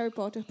that Harry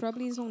Potter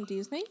probably is on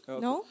Disney. No?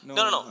 No. I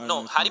No.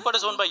 don't Harry know. Potter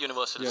is owned by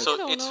Universal, Yeah. so I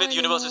don't it's know with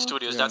Universal anymore.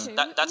 Studios.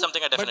 Yeah. That's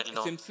something I definitely But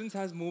know. Simpsons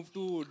has moved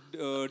to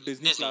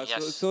Disney, Disney, Plus,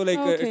 yes. so like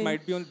Okay. it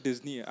might be on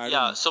Disney. I don't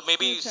Yeah, know. so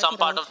maybe We'll check some it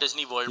part out. of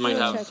Disney World might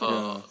Yeah. have Check it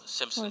out.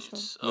 Simpsons.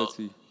 For Let's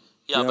see. Yeah,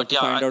 We have but to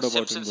find out about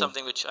Simpsons it, is though.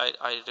 something which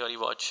I really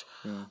watch.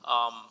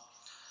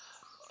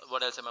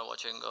 What else am I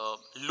watching?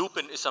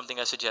 Lupin is something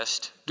I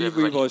suggest to We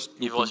everybody. watched.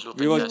 You watched Lupin.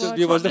 We watched. yes.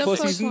 We watched the Wonderful.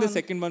 first season. The First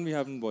one. second one we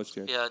haven't watched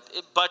yet. Yeah,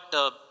 but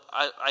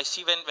I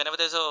see whenever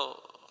there's a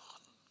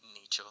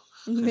nature.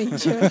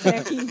 Nature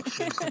attacking.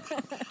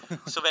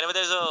 So whenever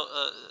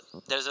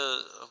there's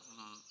a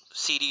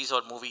series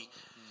or movie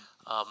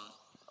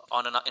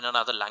in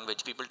another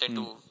language, people tend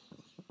to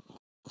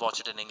watch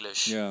it in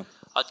English. Yeah.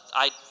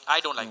 I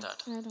don't like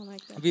that. I don't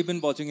like that. We've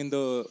been watching in the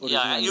original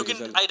Yeah, you language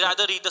can. as well. I'd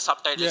rather read the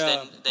subtitles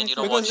Yeah. than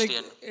Because, watch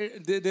Because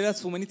the. like there are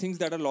so many things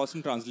that are lost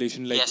in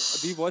translation. Like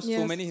Yes. we watched so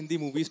Yes. many Hindi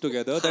movies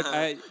together that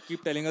I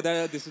keep telling her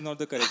that this is not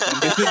the correct term.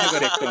 This is the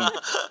correct term.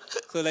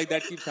 So like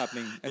that keeps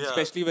happening, and Yeah.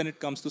 especially when it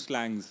comes to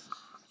slangs.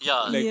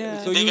 Yeah, Like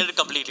Yeah. so they you, get it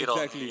completely wrong.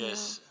 Exactly.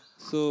 Yes.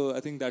 So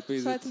I think that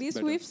way. So it's at least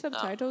better. with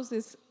subtitles,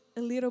 it's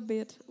a little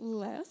bit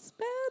less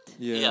bad.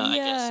 Yeah, I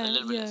guess a Yeah,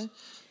 little bit yeah. less.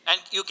 And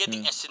you get the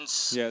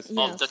essence Yes. of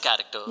Yes. the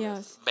character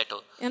Yes. better.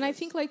 And I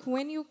think like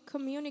when you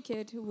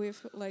communicate with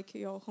like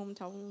your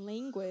hometown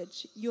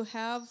language, you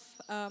have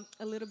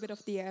a little bit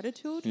of the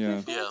attitude. Yeah.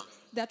 with it. Yeah.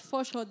 That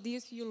for sure,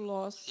 this you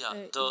lost. Yeah,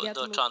 get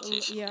the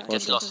translation yeah, it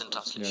gets the lost in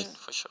translation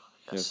Yes. for sure.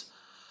 Yes. Yes.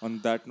 On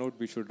that note,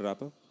 we should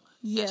wrap up.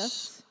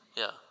 Yes.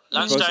 Yeah. It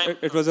was, Lunchtime.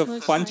 it was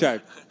a fun chat.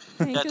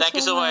 Thank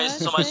you so much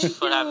Thank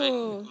for you.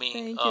 having me.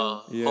 Thank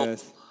you.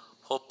 Yes.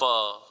 Hope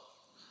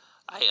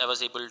I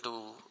was able to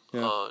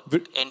Yeah.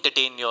 But-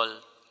 entertain you all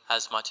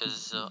as much as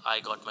I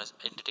got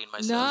entertained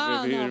myself.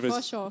 No, Really, no, it was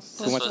for sure.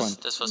 so for much sure. fun.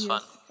 This was Yes.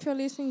 fun. If you're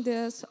listening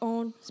this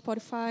on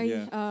Spotify,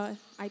 Yeah.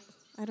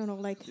 I don't know,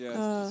 like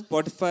Yes.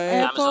 Spotify.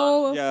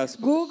 Apple, Yeah,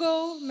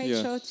 Google, make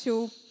Yeah. sure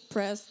to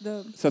press the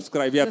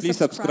Subscribe. Yeah, The please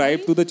subscribe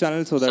subscribe. to the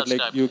channel so that like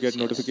Subscribe, you get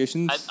yes.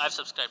 notifications. I've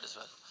subscribed as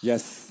well.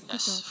 Yes.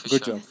 Yes, for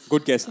Good sure. job.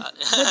 Good guest.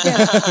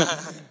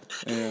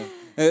 yeah.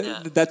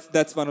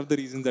 That's one of the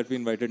reasons that we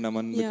invited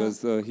Naman Yeah.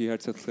 because he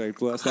had subscribed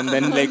to us, and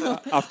then like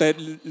after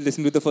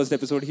listening to the first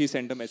episode, he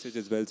sent a message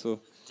as well. So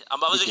I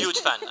was a huge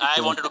fan. I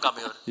wanted to come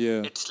here.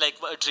 Yeah. It's like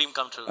a dream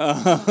come true.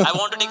 I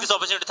want to take this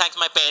opportunity to thank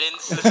my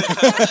parents,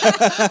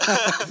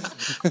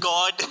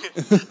 God,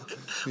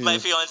 my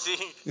fiance.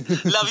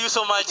 Love you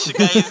so much,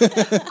 guys.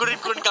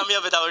 Couldn't come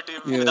here without you,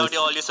 Yes. without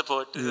all your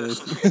support.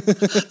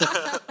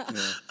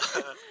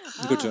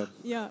 good job.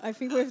 Yeah, I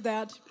think with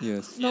that,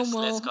 Yes. no Yes,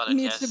 more let's call it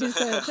needs to be yes.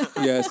 said.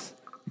 Yes.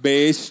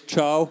 Beijo.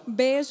 Ciao.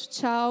 Beijo,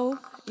 tchau.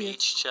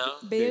 Beach, ciao.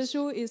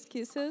 Beijo is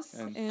kisses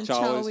and ciao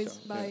ciao is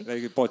ciao. bye. Yeah,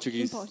 like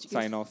Portuguese, In Portuguese.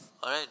 sign off.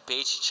 All right,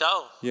 beach,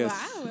 ciao. Yes.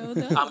 Wow, well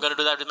done. I'm gonna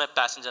do that with my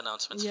passenger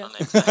announcements Yes. for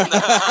next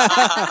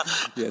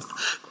time. Yes.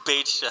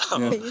 Beach, ciao.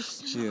 Yeah.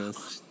 Beijo.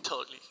 Yes.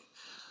 Totally.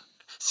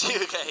 See you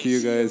guys. See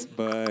you guys.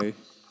 Bye.